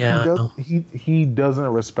 he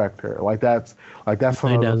doesn't respect her. That's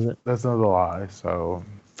another lie. So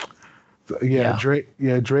yeah, Drake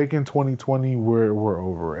in 2020, we're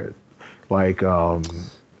over it. Like, I'm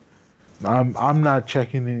not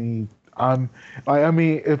checking any I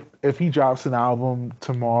mean, if he drops an album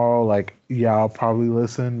tomorrow, like, yeah, I'll probably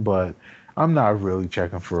listen, but I'm not really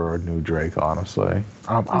checking for a new Drake, honestly.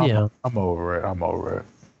 I'm over it. I'm over it.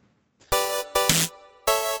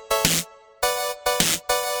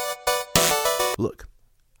 Look,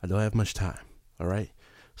 I don't have much time, all right?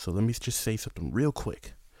 So let me just say something real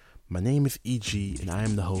quick. My name is EG, and I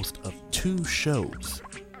am the host of 2 shows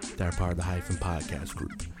that are part of the Hyphen Podcast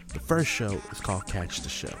Group. The first show is called Catch the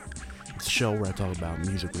Show. It's a show where I talk about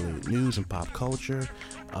music-related news and pop culture,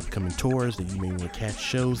 upcoming tours that you may want to catch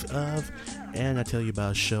shows of, and I tell you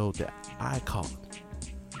about a show that I call it,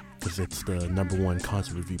 because it's the #1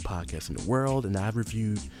 concert review podcast in the world, and I've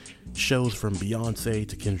reviewed shows from Beyonce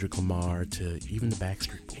to Kendrick Lamar to even the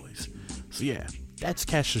Backstreet Boys. So yeah, that's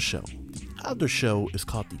Catch the Show. The other show is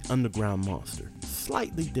called The Underground Monster.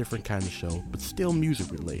 Slightly different kind of show, but still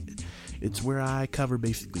music related. It's where I cover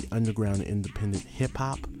basically underground independent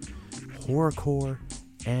hip-hop, horrorcore,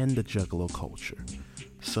 and the juggalo culture.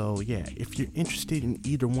 So yeah, if you're interested in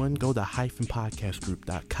either one, go to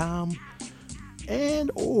hyphenpodcastgroup.com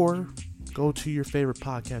and or go to your favorite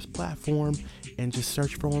podcast platform and just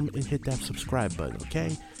search for them and hit that subscribe button,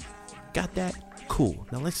 okay? Got that? Cool.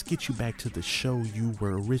 Now let's get you back to the show you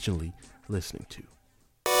were originally listening to.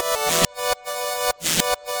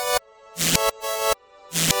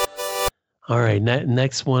 All right,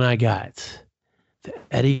 next one I got. The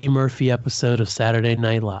Eddie Murphy episode of Saturday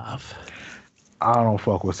Night Live. I don't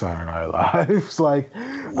fuck with Saturday Night Live. It's like,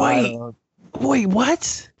 wait,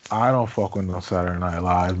 what? I don't fuck with no Saturday Night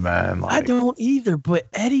Live, man. Like, I don't either, but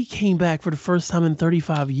Eddie came back for the first time in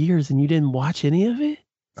 35 years and you didn't watch any of it?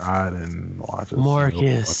 I didn't watch it.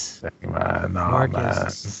 Marcus. Man.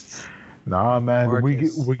 Marcus. Nah, man.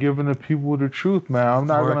 Marcus. We're giving the people the truth, man. I'm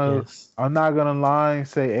not gonna lie and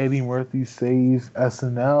say Eddie Murphy saves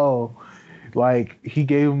SNL. Like, he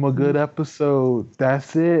gave him a good episode.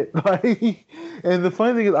 That's it. Like, and the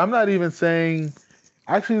funny thing is, I'm not even saying.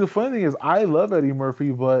 Actually, the funny thing is, I love Eddie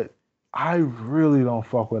Murphy, but I really don't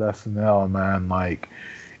fuck with SNL, man. Like,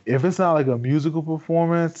 if it's not like a musical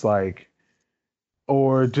performance, like,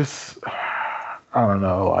 or just, I don't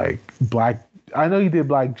know, like I know he did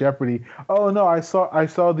Black Jeopardy. Oh no, I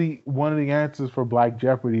saw the one of the answers for Black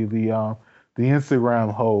Jeopardy, the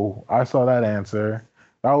Instagram hoe. I saw that answer.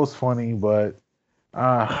 That was funny, but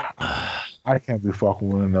I can't be fucking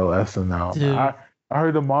with no SNL. Dude. I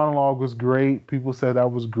heard the monologue was great. People said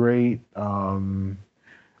that was great.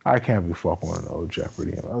 I can't be fucking with no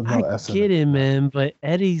Jeopardy. No I SNL. get it, man, but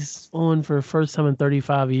Eddie's on for the first time in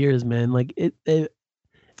 35 years, man. Like,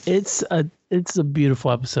 it's a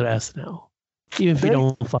beautiful episode of SNL. Even if you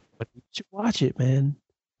don't fuck with it, you should watch it, man.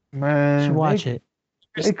 Man, you should watch it.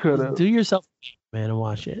 They could have. Do yourself a man and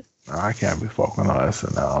watch it. I can't be fucking on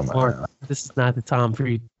SNL, man. Mark, this is not the time for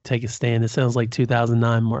you to take a stand. It sounds like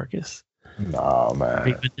 2009, Marcus. No, man. Have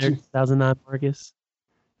you been there, 2009, Marcus?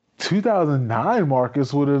 2009,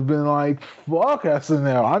 Marcus would have been like, fuck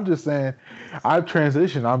SNL. I'm just saying, I've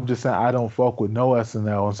transitioned. I'm just saying I don't fuck with no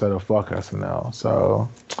SNL instead of fuck SNL. So,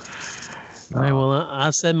 no. All right, well,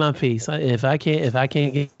 I said my piece. If I can't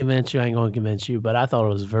convince you, I ain't gonna convince you. But I thought it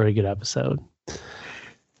was a very good episode.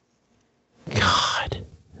 God.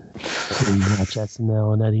 Watch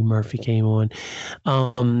SNL and Eddie Murphy came on.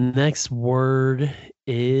 Next word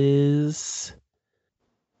is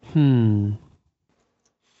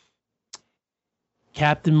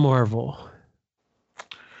Captain Marvel.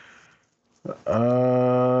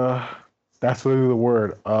 That's literally the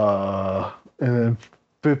word. And then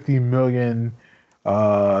 50 million.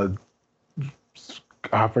 I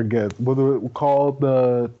forget what it called.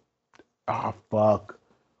 Fuck.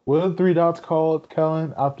 What are the 3 dots called,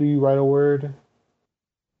 Kellen? After you write a word.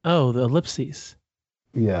 Oh, the ellipses.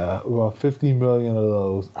 Yeah, well, 50 million of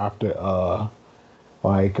those after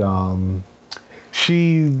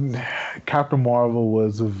Captain Marvel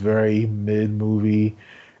was a very mid movie.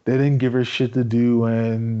 They didn't give her shit to do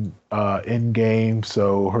in Endgame,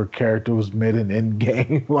 so her character was mid in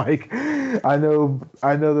Endgame. Like, I know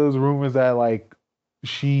those rumors that like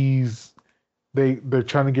they're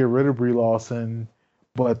trying to get rid of Brie Larson,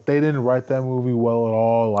 but they didn't write that movie well at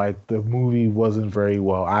all. Like, the movie wasn't very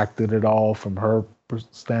well acted at all from her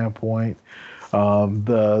standpoint.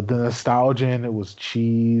 The nostalgia in it was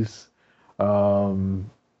cheese. Yeah,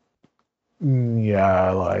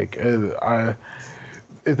 like,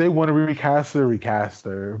 if they want to recast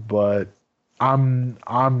her, but I'm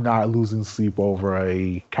not losing sleep over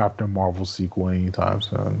a Captain Marvel sequel anytime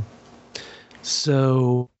soon.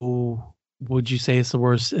 So, would you say it's the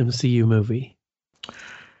worst MCU movie?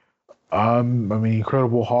 I mean,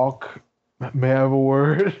 Incredible Hulk may have a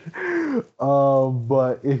word,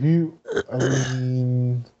 But if you, I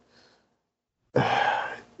mean,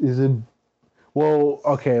 is it? Well,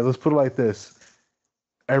 okay. Let's put it like this: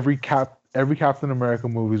 every Captain America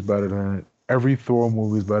movie is better than it. Every Thor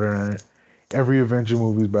movie is better than it. Every Avenger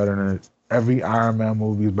movie is better than it. Every Iron Man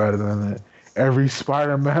movie is better than it. Every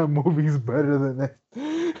Spider-Man movie is better than it.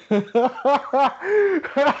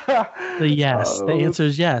 Yes, the answer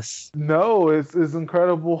is yes. No, it's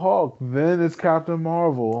Incredible Hulk. Then it's Captain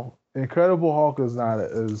Marvel. Incredible Hulk is not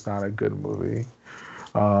a good movie.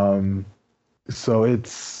 So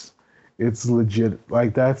it's legit.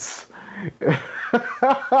 Like that's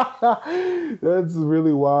that's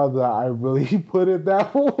really wild that I really put it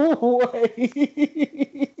that way.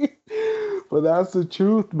 But that's the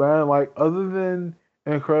truth, man. Like other than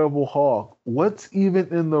Incredible Hulk, what's even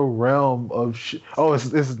in the realm of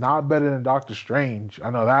it's not better than Doctor Strange. I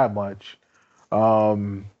know that much.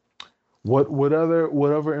 What other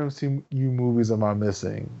MCU movies am I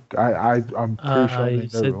missing? I'm pretty sure You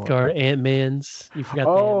said Ant-Man's. You forgot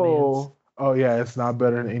the Ant-Man's. Oh yeah, it's not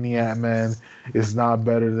better than any Ant-Man. It's not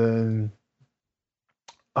better than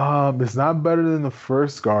the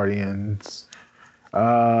first Guardians.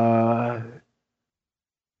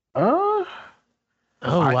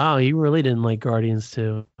 Wow, you really didn't like Guardians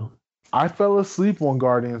 2. I fell asleep on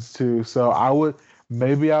Guardians 2, so I would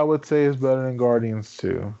say it's better than Guardians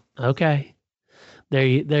 2. Okay. There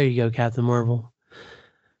you go, Captain Marvel.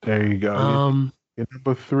 There you go. You're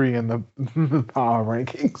number 3 in the power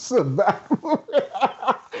rankings of that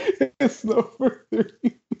movie. It's number 3.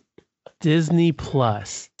 Disney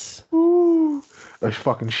Plus. Ooh, a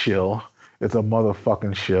fucking shill. It's a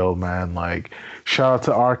motherfucking shill, man. Like, shout out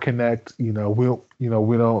to our Connect. We don't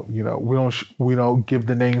give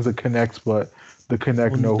the names of Connects, but the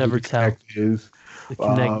Connect know who the Connect is. The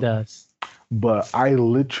Connect does. But I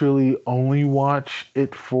literally only watch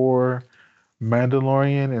it for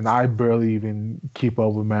Mandalorian, and I barely even keep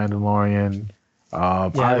up with Mandalorian.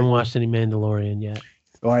 I haven't watched any Mandalorian yet.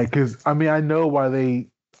 Like, cause I mean, I know why they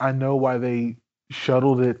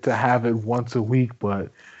shuttled it to have it once a week, but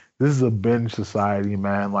this is a binge society,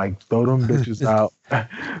 man. Like, throw them bitches out,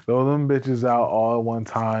 all at one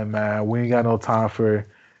time, man. We ain't got no time for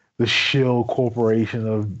the shill corporation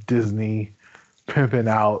of Disney pimping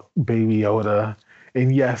out Baby Yoda.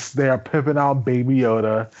 And yes, they are pimping out Baby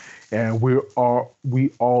Yoda, and we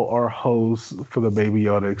all are hosts for the Baby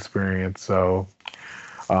Yoda experience. So,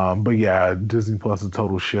 but yeah, Disney Plus is a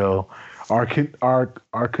total shill. Our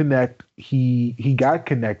Connect, he got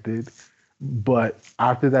connected, but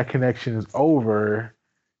after that connection is over,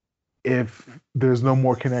 if there's no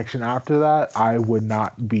more connection after that, I would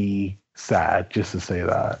not be sad, just to say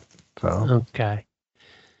that. So okay.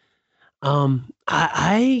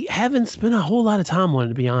 I haven't spent a whole lot of time on it,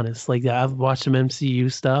 to be honest. Like, I've watched some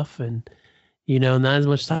MCU stuff, and not as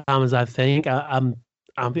much time as I think. I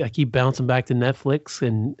keep bouncing back to Netflix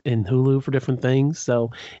and Hulu for different things,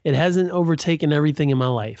 so it hasn't overtaken everything in my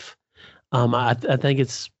life. I think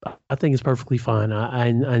it's perfectly fine. I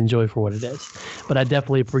enjoy it for what it is, but I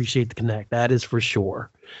definitely appreciate the Connect. That is for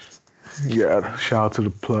sure. Yeah, shout out to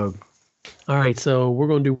the plug. All right, so we're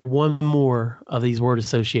going to do one more of these word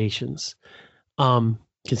associations.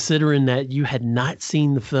 Considering that you had not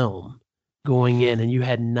seen the film going in and you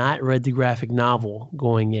had not read the graphic novel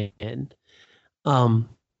going in,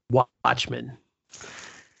 Watchmen.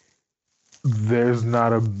 There's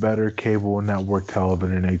not a better cable network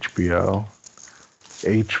television than HBO.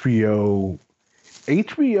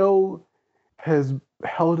 HBO has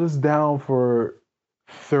held us down for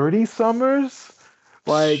 30 summers.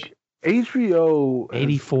 Like, HBO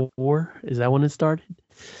 84, is that when it started?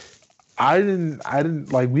 I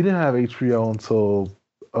didn't like, we didn't have HBO until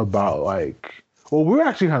about we were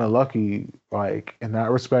actually kind of lucky in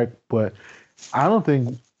that respect, but I don't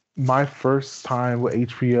think my first time with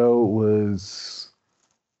HBO was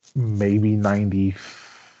maybe 93.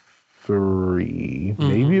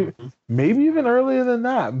 Mm-hmm. Maybe even earlier than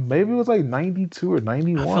that. Maybe it was 92 or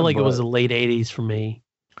 91. I feel like it was the late 80s for me.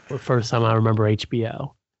 The first time I remember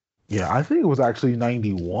HBO. Yeah, I think it was actually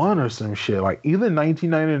 91 or some shit. Either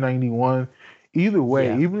 1990 or 91. Either way,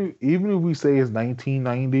 yeah. Even if we say it's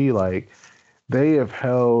 1990, they have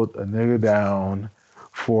held a nigga down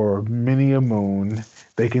for many a moon.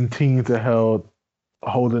 They continue to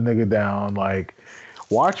hold a nigga down.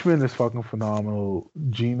 Watchmen is fucking phenomenal.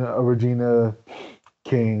 Regina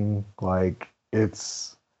King,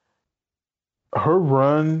 it's her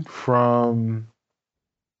run from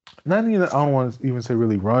not even, I don't want to even say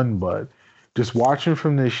really run, but just watching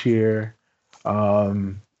from this year. What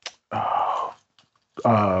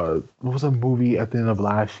was a movie at the end of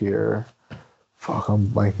last year? fuck, I'm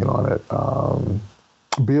blanking on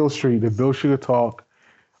it. Beale Street, the Beale Street Talk.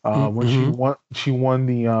 When she won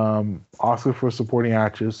the Oscar for supporting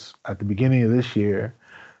actress at the beginning of this year.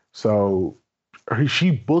 So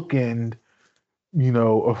she bookended,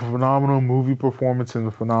 a phenomenal movie performance and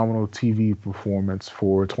a phenomenal TV performance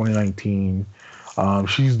for 2019.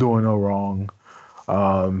 She's doing no wrong.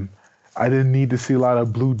 I didn't need to see a lot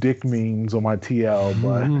of blue dick memes on my TL,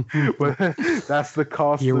 but that's the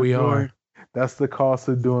cost. Here we are. That's the cost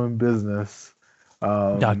of doing business.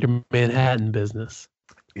 Dr. Manhattan business.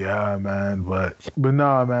 Yeah, man, but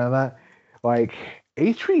nah, man, that like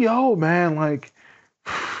HBO, man, like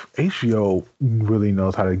HBO really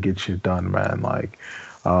knows how to get shit done, man. Like,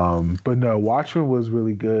 but no, Watchmen was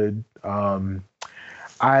really good. I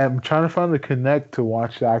am trying to find the connect to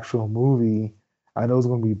watch the actual movie. I know it's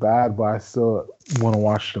gonna be bad, but I still want to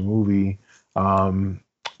watch the movie.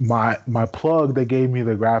 My plug, they gave me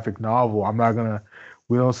the graphic novel.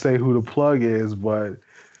 We don't say who the plug is, but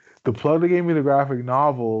the plug that gave me the graphic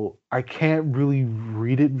novel, I can't really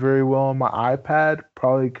read it very well on my iPad,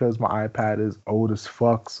 probably because my iPad is old as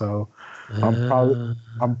fuck. So I'm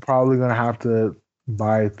probably gonna have to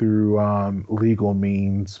buy through legal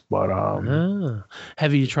means. But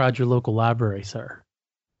have you tried your local library, sir?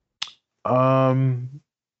 The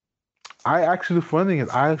funny thing is,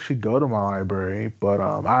 I actually go to my library, but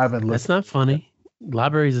I haven't. That's not funny.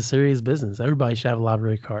 Library is a serious business. Everybody should have a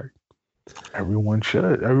library card. Everyone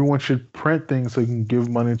should. Everyone should print things so you can give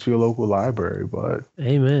money to your local library. But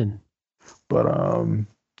amen. But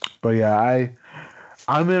yeah,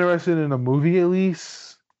 I'm interested in a movie at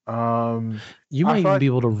least. You might even be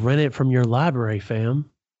able to rent it from your library, fam.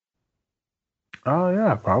 Oh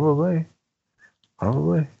yeah, probably.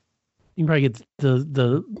 You can probably get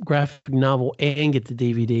the graphic novel and get the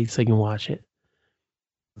DVD so you can watch it.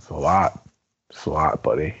 It's a lot.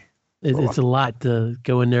 Buddy. It's a lot to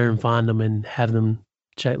go in there and find them and have them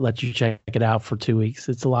let you check it out for 2 weeks.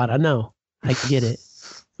 It's a lot. I know. I get it.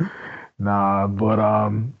 Nah, but I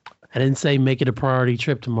didn't say make it a priority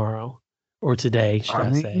trip tomorrow or today,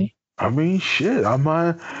 I say. I mean, shit. I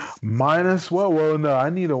might as well. Well, no, I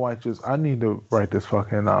need to watch this. I need to write this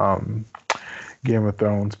fucking Game of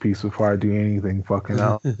Thrones piece before I do anything fucking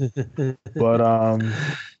else.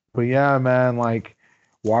 But yeah, man, like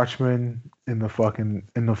Watchmen in the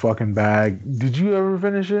fucking bag. Did you ever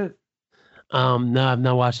finish it? No, I've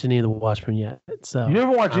not watched any of the Watchmen yet. So you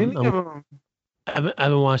never watched any of them? I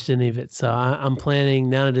haven't watched any of it. So I'm planning,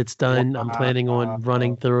 now that it's done, I'm planning on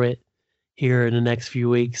running through it here in the next few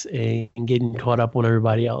weeks and getting caught up on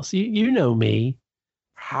everybody else. You know me.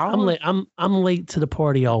 How? I'm late to the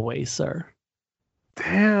party always, sir.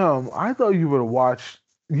 Damn, I thought you would have watched.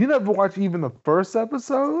 You never watched even the first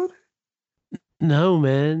episode? No,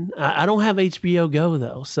 man. I don't have HBO Go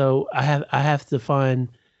though, so I have to find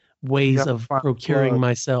ways of procuring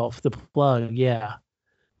myself the plug. Yeah.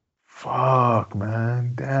 Fuck,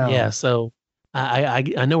 man. Damn. Yeah. So I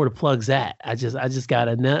know where the plug's at. I just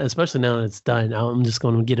gotta now, especially now that it's done. I'm just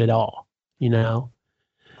going to get it all. All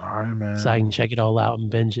right, man. So I can check it all out and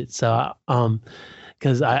binge it. So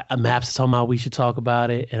because Maps talking about we should talk about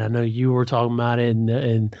it, and I know you were talking about it,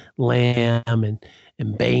 and Lamb and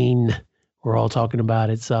Bane. We're all talking about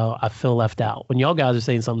it, so I feel left out. When y'all guys are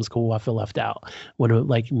saying something's cool, I feel left out. When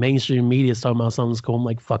like mainstream media is talking about something's cool, I'm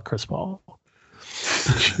like, fuck Chris Paul.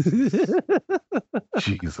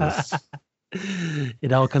 Jesus.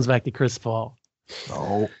 It all comes back to Chris Paul.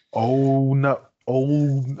 No,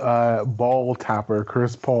 ball tapper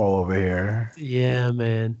Chris Paul over here. Yeah,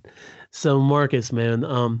 man. So Marcus,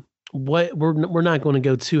 man, what we're not going to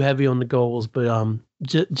go too heavy on the goals, but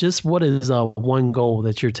just what is one goal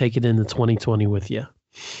that you're taking into 2020 with you?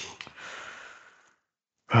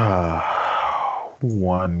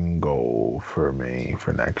 One goal for me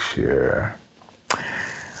for next year.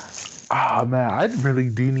 Man, I really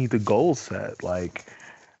do need the goal set. Like,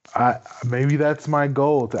 maybe that's my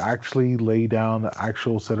goal, to actually lay down the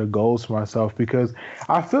actual set of goals for myself, because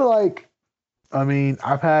I feel like, I mean,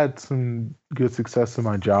 I've had some good success in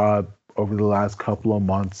my job over the last couple of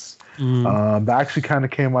months. That actually kind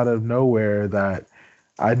of came out of nowhere, that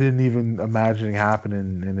I didn't even imagine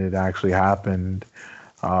happening, and it actually happened.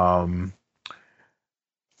 I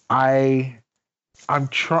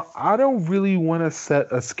don't really want to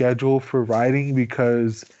set a schedule for writing,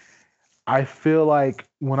 because I feel like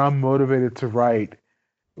when I'm motivated to write,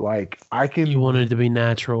 like I can. You want it to be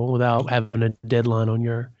natural without having a deadline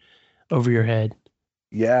over your head.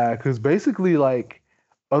 Yeah, because basically, like,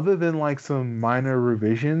 other than like some minor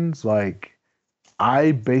revisions, like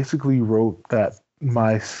I basically wrote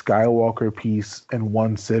my Skywalker piece in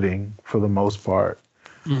one sitting for the most part.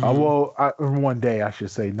 One day, I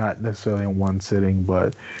should say, not necessarily in one sitting,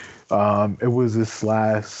 but it was this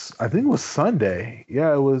last, I think it was Sunday.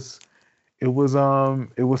 Yeah, it was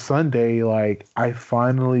Sunday. Like, I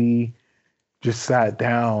finally just sat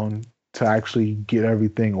down to actually get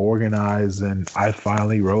everything organized, and I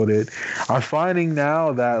finally wrote it. I'm finding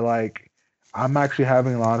now that, like, I'm actually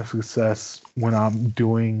having a lot of success when I'm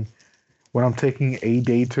taking a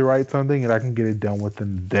day to write something, and I can get it done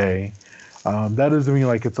within the day. That doesn't mean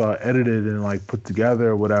like it's all edited and like put together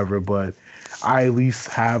or whatever, but I at least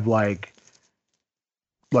have like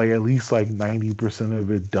at least like 90% of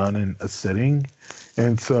it done in a sitting.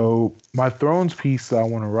 And so my Thrones piece that I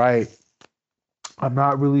want to write, I'm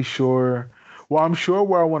not really sure. Well, I'm sure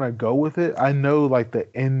where I want to go with it. I know like the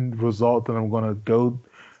end result that I'm going to go.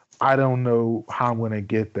 I don't know how I'm going to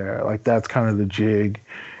get there. Like, that's kind of the jig.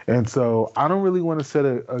 And so I don't really want to set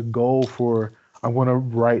a goal for, I want to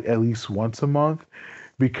write at least once a month,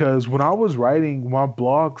 because when I was writing, my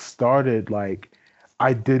blog started, like,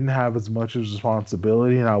 I didn't have as much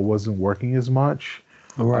responsibility and I wasn't working as much.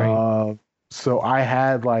 Right. So I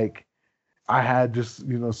had just,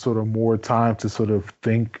 sort of more time to sort of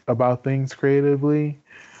think about things creatively.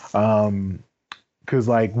 Because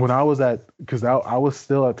like when I was I was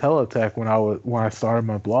still at Teletech when I started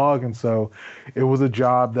my blog, and so it was a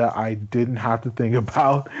job that I didn't have to think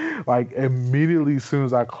about. Like, immediately as soon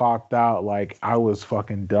as I clocked out, like, I was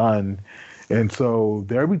fucking done. And so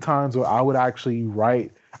there'd be times where I would actually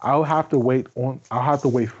write. I'll have to wait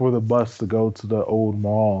for the bus to go to the old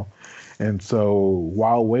mall. And so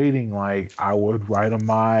while waiting, like, I would write on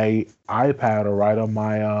my iPad or write on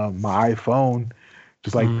my iPhone,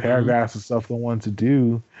 just like paragraphs and stuff I wanted to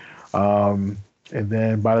do. And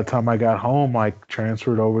then by the time I got home, like,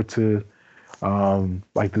 transferred over to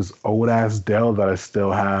like this old ass Dell that I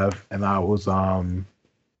still have, and I was getting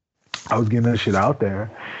that shit out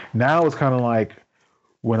there. Now it's kind of like,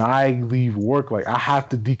 when I leave work, like, I have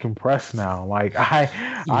to decompress now. Like,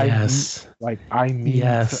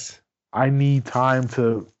 I need time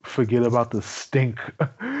to forget about the stink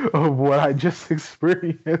of what I just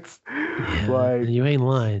experienced. Yeah, like, you ain't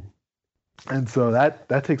lying. And so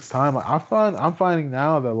that takes time. I'm finding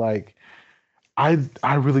now that, like, I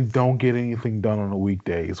really don't get anything done on the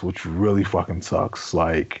weekdays, which really fucking sucks.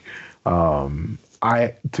 Like,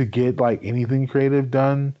 to get like anything creative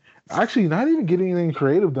done, actually not even getting anything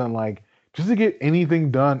creative done, like, just to get anything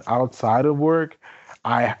done outside of work,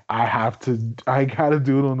 I gotta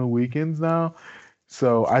do it on the weekends now.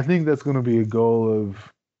 So I think that's gonna be a goal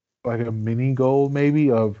of, like, a mini goal maybe,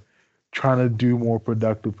 of trying to do more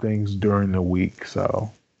productive things during the week. So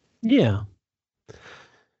yeah,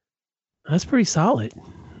 that's pretty solid.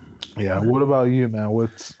 Yeah. What about you, man?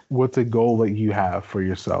 What's a goal that you have for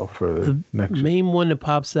yourself for the next year? Main one that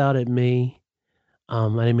pops out at me, I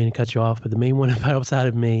didn't mean to cut you off, but the main one that pops out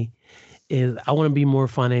at me is I want to be more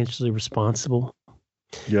financially responsible.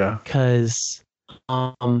 Yeah. Because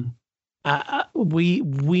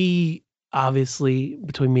we obviously,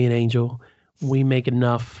 between me and Angel, we make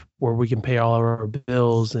enough where we can pay all of our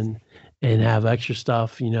bills and have extra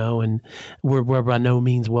stuff, and we're by no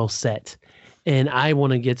means well set. And I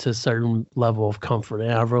want to get to a certain level of comfort.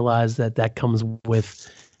 And I've realized that comes with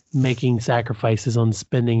making sacrifices on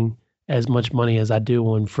spending as much money as I do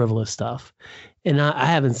on frivolous stuff. And I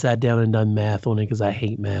haven't sat down and done math on it because I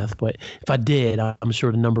hate math. But if I did, I'm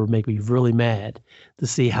sure the number would make me really mad to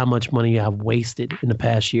see how much money I've wasted in the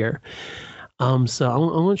past year. So I'm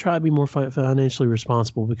going to try to be more financially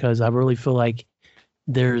responsible, because I really feel like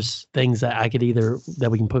there's things that I could that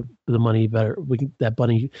we can put the money better.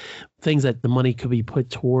 Things that the money could be put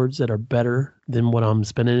towards that are better than what I'm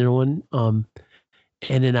spending it on.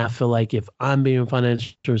 And then I feel like if I'm being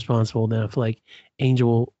financially responsible, then I feel like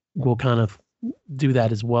Angel will kind of do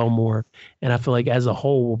that as well more. And I feel like as a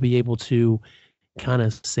whole, we'll be able to kind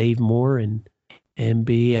of save more and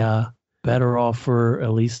be better off for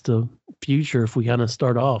at least the future if we kind of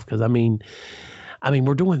start off. Because I mean,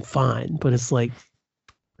 we're doing fine, but it's like,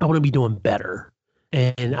 I want to be doing better.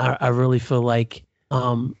 And I really feel like,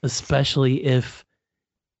 especially if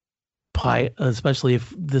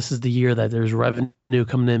this is the year that there's revenue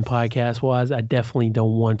coming in podcast wise, I definitely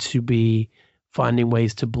don't want to be finding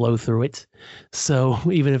ways to blow through it. So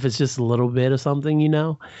even if it's just a little bit of something,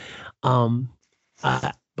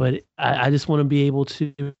 but I just want to be able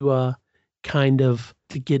to kind of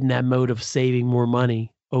to get in that mode of saving more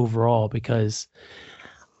money overall, because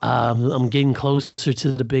I'm getting closer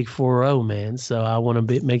to the big 4-0, man. So I want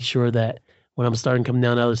to make sure that when I'm starting coming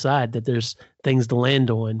down the other side, that there's things to land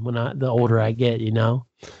on the older I get,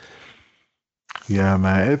 Yeah,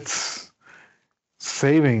 man. It's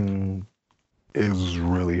saving is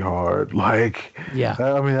really hard. Like, Yeah.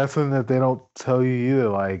 I mean, that's something that they don't tell you either.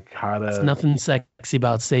 Like how to. It's nothing sexy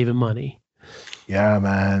about saving money. Yeah,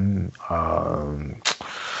 man.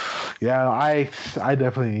 Yeah, I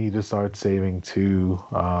definitely need to start saving too.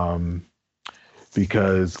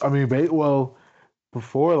 Because I mean, well,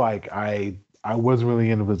 before like I wasn't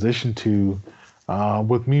really in a position to.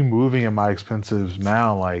 With me moving and my expenses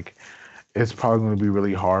now, like it's probably going to be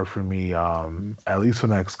really hard for me, at least for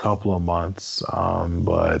the next couple of months.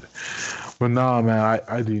 But no, man,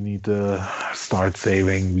 I do need to start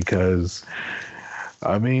saving because,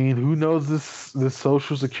 I mean, who knows this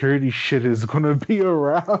Social Security shit is going to be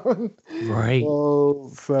around, right?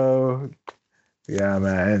 So yeah,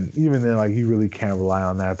 man. And even then, like you really can't rely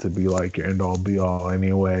on that to be like your end all be all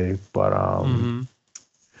anyway.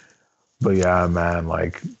 But yeah, man,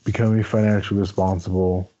 like becoming financially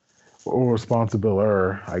responsible or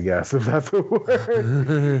responsibler, I guess, if that's a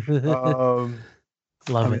word.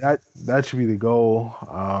 Love it. That should be the goal.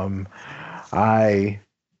 I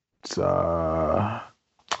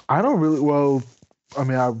don't really, well, I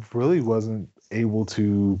mean, I really wasn't able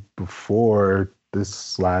to before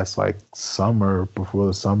this last like summer, before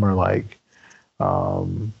the summer, like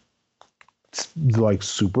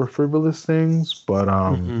super frivolous things, but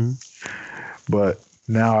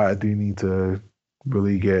now I do need to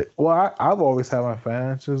really get. Well, I've always had my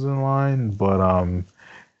finances in line, but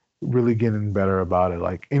really getting better about it.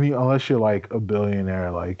 Like unless you're like a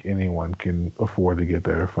billionaire, like anyone can afford to get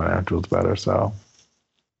their financials better.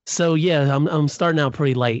 So yeah, I'm starting out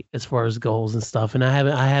pretty light as far as goals and stuff, and I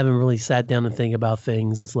haven't really sat down and think about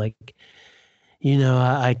things like,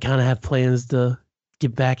 I kind of have plans to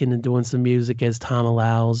get back into doing some music as time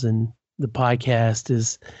allows, and the podcast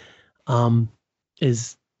is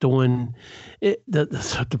doing it. The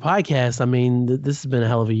podcast. I mean, this has been a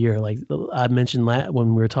hell of a year. Like I mentioned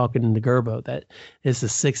when we were talking in the Gerbo, that it's the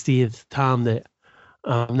 60th time that.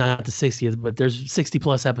 Not the 60th, but there's 60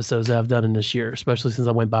 plus episodes that I've done in this year, especially since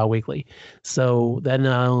I went bi-weekly. So that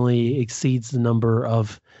not only exceeds the number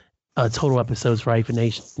of total episodes for Hyphen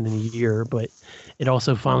Nation in a year, but it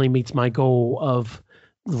also finally meets my goal of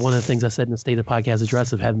one of the things I said in the State of Podcast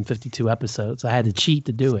Address of having 52 episodes. I had to cheat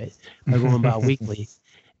to do it by going bi-weekly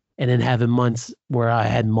and then having months where I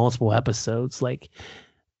had multiple episodes, like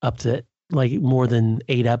up to like more than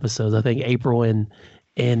 8 episodes. I think April and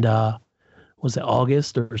was it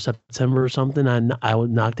August or September or something? I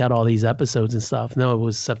knocked out all these episodes and stuff. No, it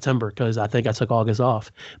was September because I think I took August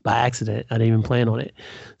off by accident. I didn't even plan on it.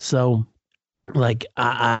 So, like,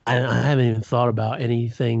 I haven't even thought about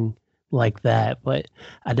anything like that, but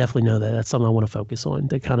I definitely know that that's something I want to focus on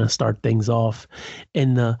to kind of start things off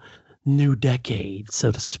in the new decade,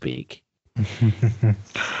 so to speak. I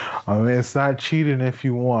mean, it's not cheating if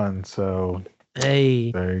you won. So,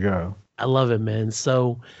 hey, there you go. I love it, man.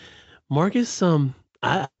 So, Marcus,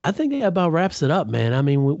 I think that about wraps it up, man. I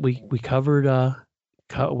mean, we covered,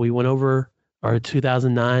 we went over our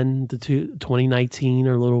 2009 to 2019,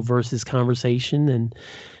 our little versus conversation, and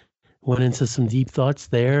went into some deep thoughts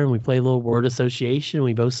there. And we played a little word association.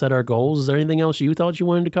 We both set our goals. Is there anything else you thought you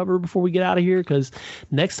wanted to cover before we get out of here? Because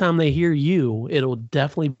next time they hear you, it'll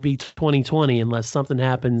definitely be 2020, unless something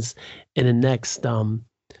happens in the next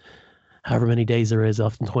however many days there is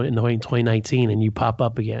up in 2019, and you pop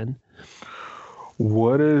up again.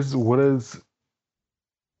 What is an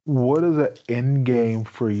end game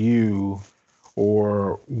for you,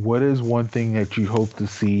 or what is one thing that you hope to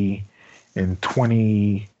see in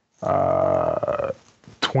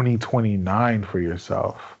 2029 for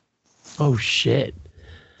yourself? Oh shit.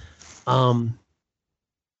 A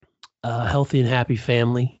healthy and happy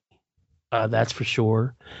family. That's for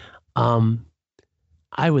sure.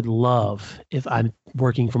 I would love if I'm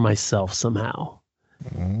working for myself somehow.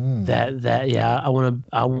 Yeah, I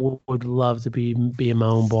would love to be my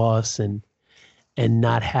own boss and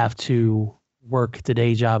not have to work the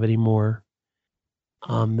day job anymore.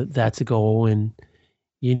 That's a goal, and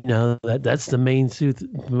that's the main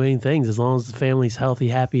things. As long as the family's healthy,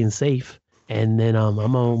 happy, and safe, and then I'm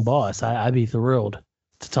my own boss, I'd be thrilled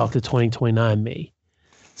to talk to 2029 me.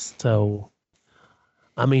 So,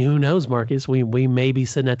 I mean, who knows, Marcus? We may be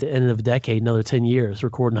sitting at the end of the decade, another 10 years,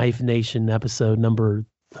 recording Hyphen Nation episode number,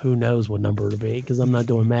 who knows what number it'll be, because I'm not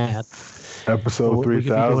doing math. Episode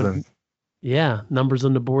 3000. Yeah, numbers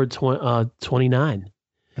on the board, 29.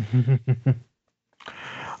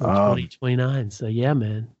 2029. So, yeah,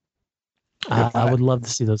 man. I would love to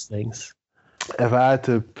see those things. If I had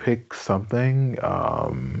to pick something,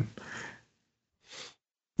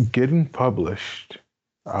 getting published,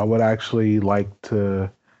 I would actually like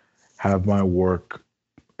to have my work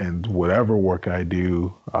and whatever work I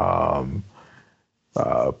do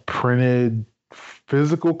printed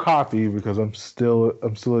physical copy, because I'm still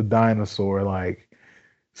a dinosaur, like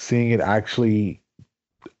seeing it actually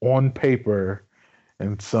on paper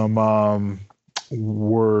and some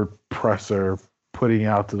word presser putting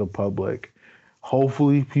out to the public.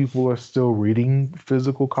 Hopefully people are still reading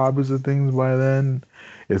physical copies of things by then.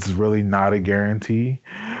 It's really not a guarantee.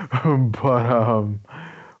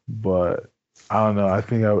 But I don't know. I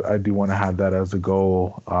think I do want to have that as a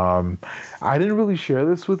goal. I didn't really share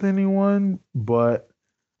this with anyone, but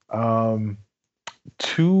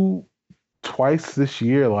twice this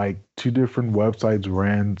year, like 2 different websites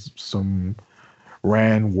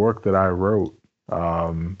ran work that I wrote.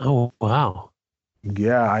 Oh wow!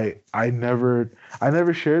 Yeah, I never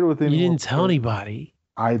shared it with anyone. You didn't tell anybody.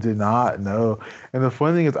 I did not know. And the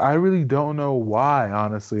funny thing is, I really don't know why,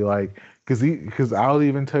 honestly. Like, because I'll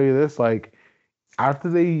even tell you this, like, after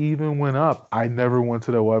they even went up, I never went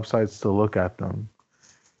to their websites to look at them.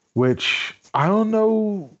 Which I don't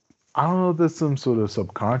know if that's some sort of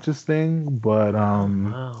subconscious thing, but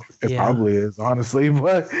it probably is, honestly.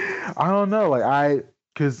 But I don't know.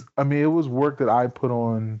 Because it was work that I put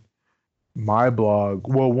on my blog.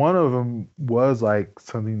 Well, one of them was like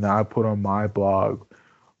something that I put on my blog.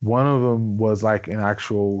 One of them was like an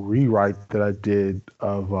actual rewrite that I did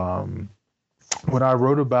of when I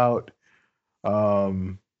wrote about. Do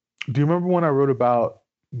you remember when I wrote about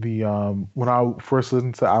the when I first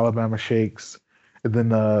listened to Alabama Shakes, and then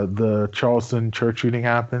the Charleston church shooting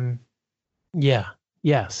happened? Yeah.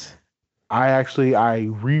 Yes. I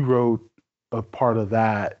rewrote a part of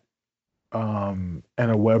that, and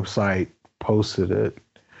a website posted it.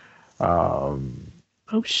 Oh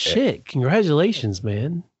shit! Congratulations,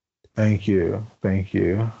 man. Thank you.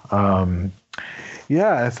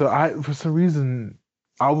 Yeah. So for some reason,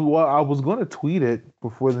 I was going to tweet it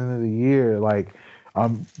before the end of the year, like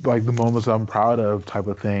the moments I'm proud of type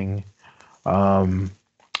of thing.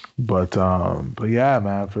 But yeah,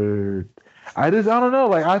 man. I don't know.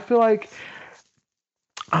 Like I feel like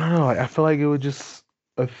it was just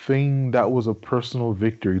a thing that was a personal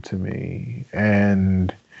victory to me,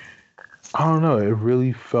 and I don't know. It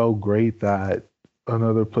really felt great that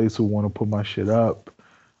another place would want to put my shit up.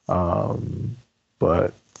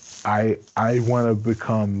 But I want to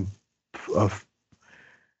become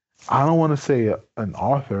I don't want to say an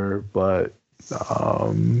author, but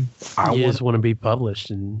I just want to be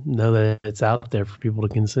published and know that it's out there for people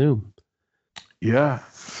to consume. Yeah.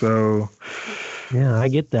 So yeah, I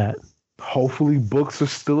get that. Hopefully books are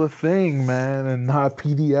still a thing, man, and not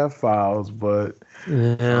PDF files, but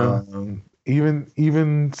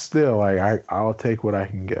even still, like I'll take what I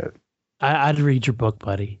can get. I'd read your book,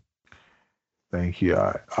 buddy. Thank you.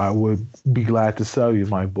 I would be glad to sell you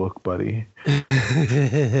my book, buddy.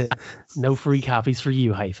 No free copies for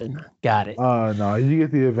you, Hyphen. Got it. No, you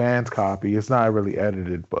get the advanced copy. It's not really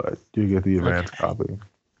edited, but you get the advanced copy.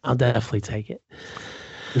 I'll definitely take it.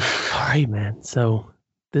 All right, man. So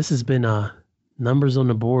this has been Numbers on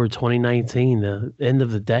the Board 2019, the end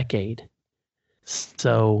of the decade.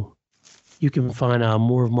 So you can find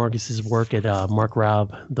more of Marcus's work at Mark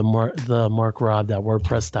Robb, the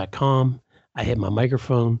markrobb.wordpress.com. I hit my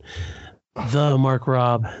microphone.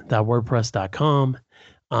 themarkrobb.wordpress.com.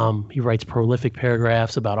 He writes prolific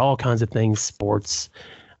paragraphs about all kinds of things, sports.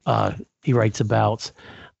 He writes about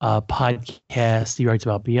podcasts. He writes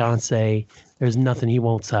about Beyonce. There's nothing he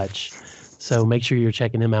won't touch. So make sure you're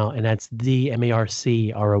checking him out. And that's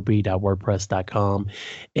themarkrobb.wordpress.com.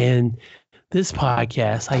 And this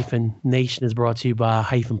podcast, Hyphen Nation, is brought to you by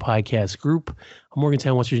Hyphen Podcast Group, a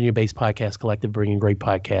Morgantown, West Virginia-based podcast collective bringing great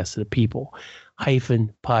podcasts to the people.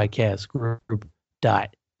 Hyphen Podcast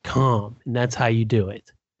Group.com. And that's how you do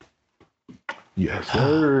it. Yes,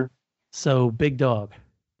 sir. So, big dog.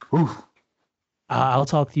 Oof. I'll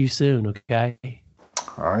talk to you soon, okay?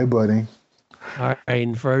 All right, buddy. All right.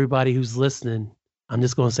 And for everybody who's listening, I'm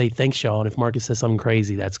just going to say thanks, y'all. And if Marcus says something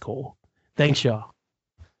crazy, that's cool. Thanks, y'all.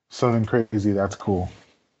 Something crazy, that's cool.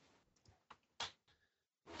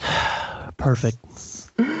 Perfect.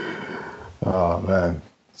 Oh, man.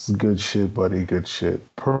 This is good shit, buddy. Good shit.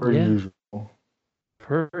 Per usual.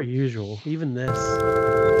 Per usual. Even this.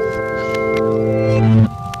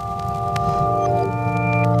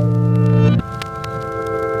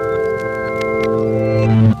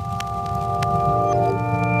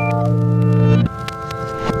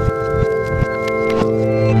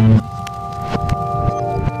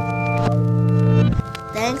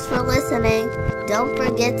 Thanks for listening. Don't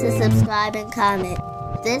forget to subscribe and comment.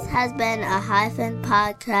 This has been a Hyphen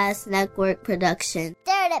Podcast Network production.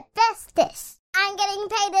 They're the bestest. I'm getting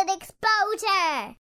paid at exposure.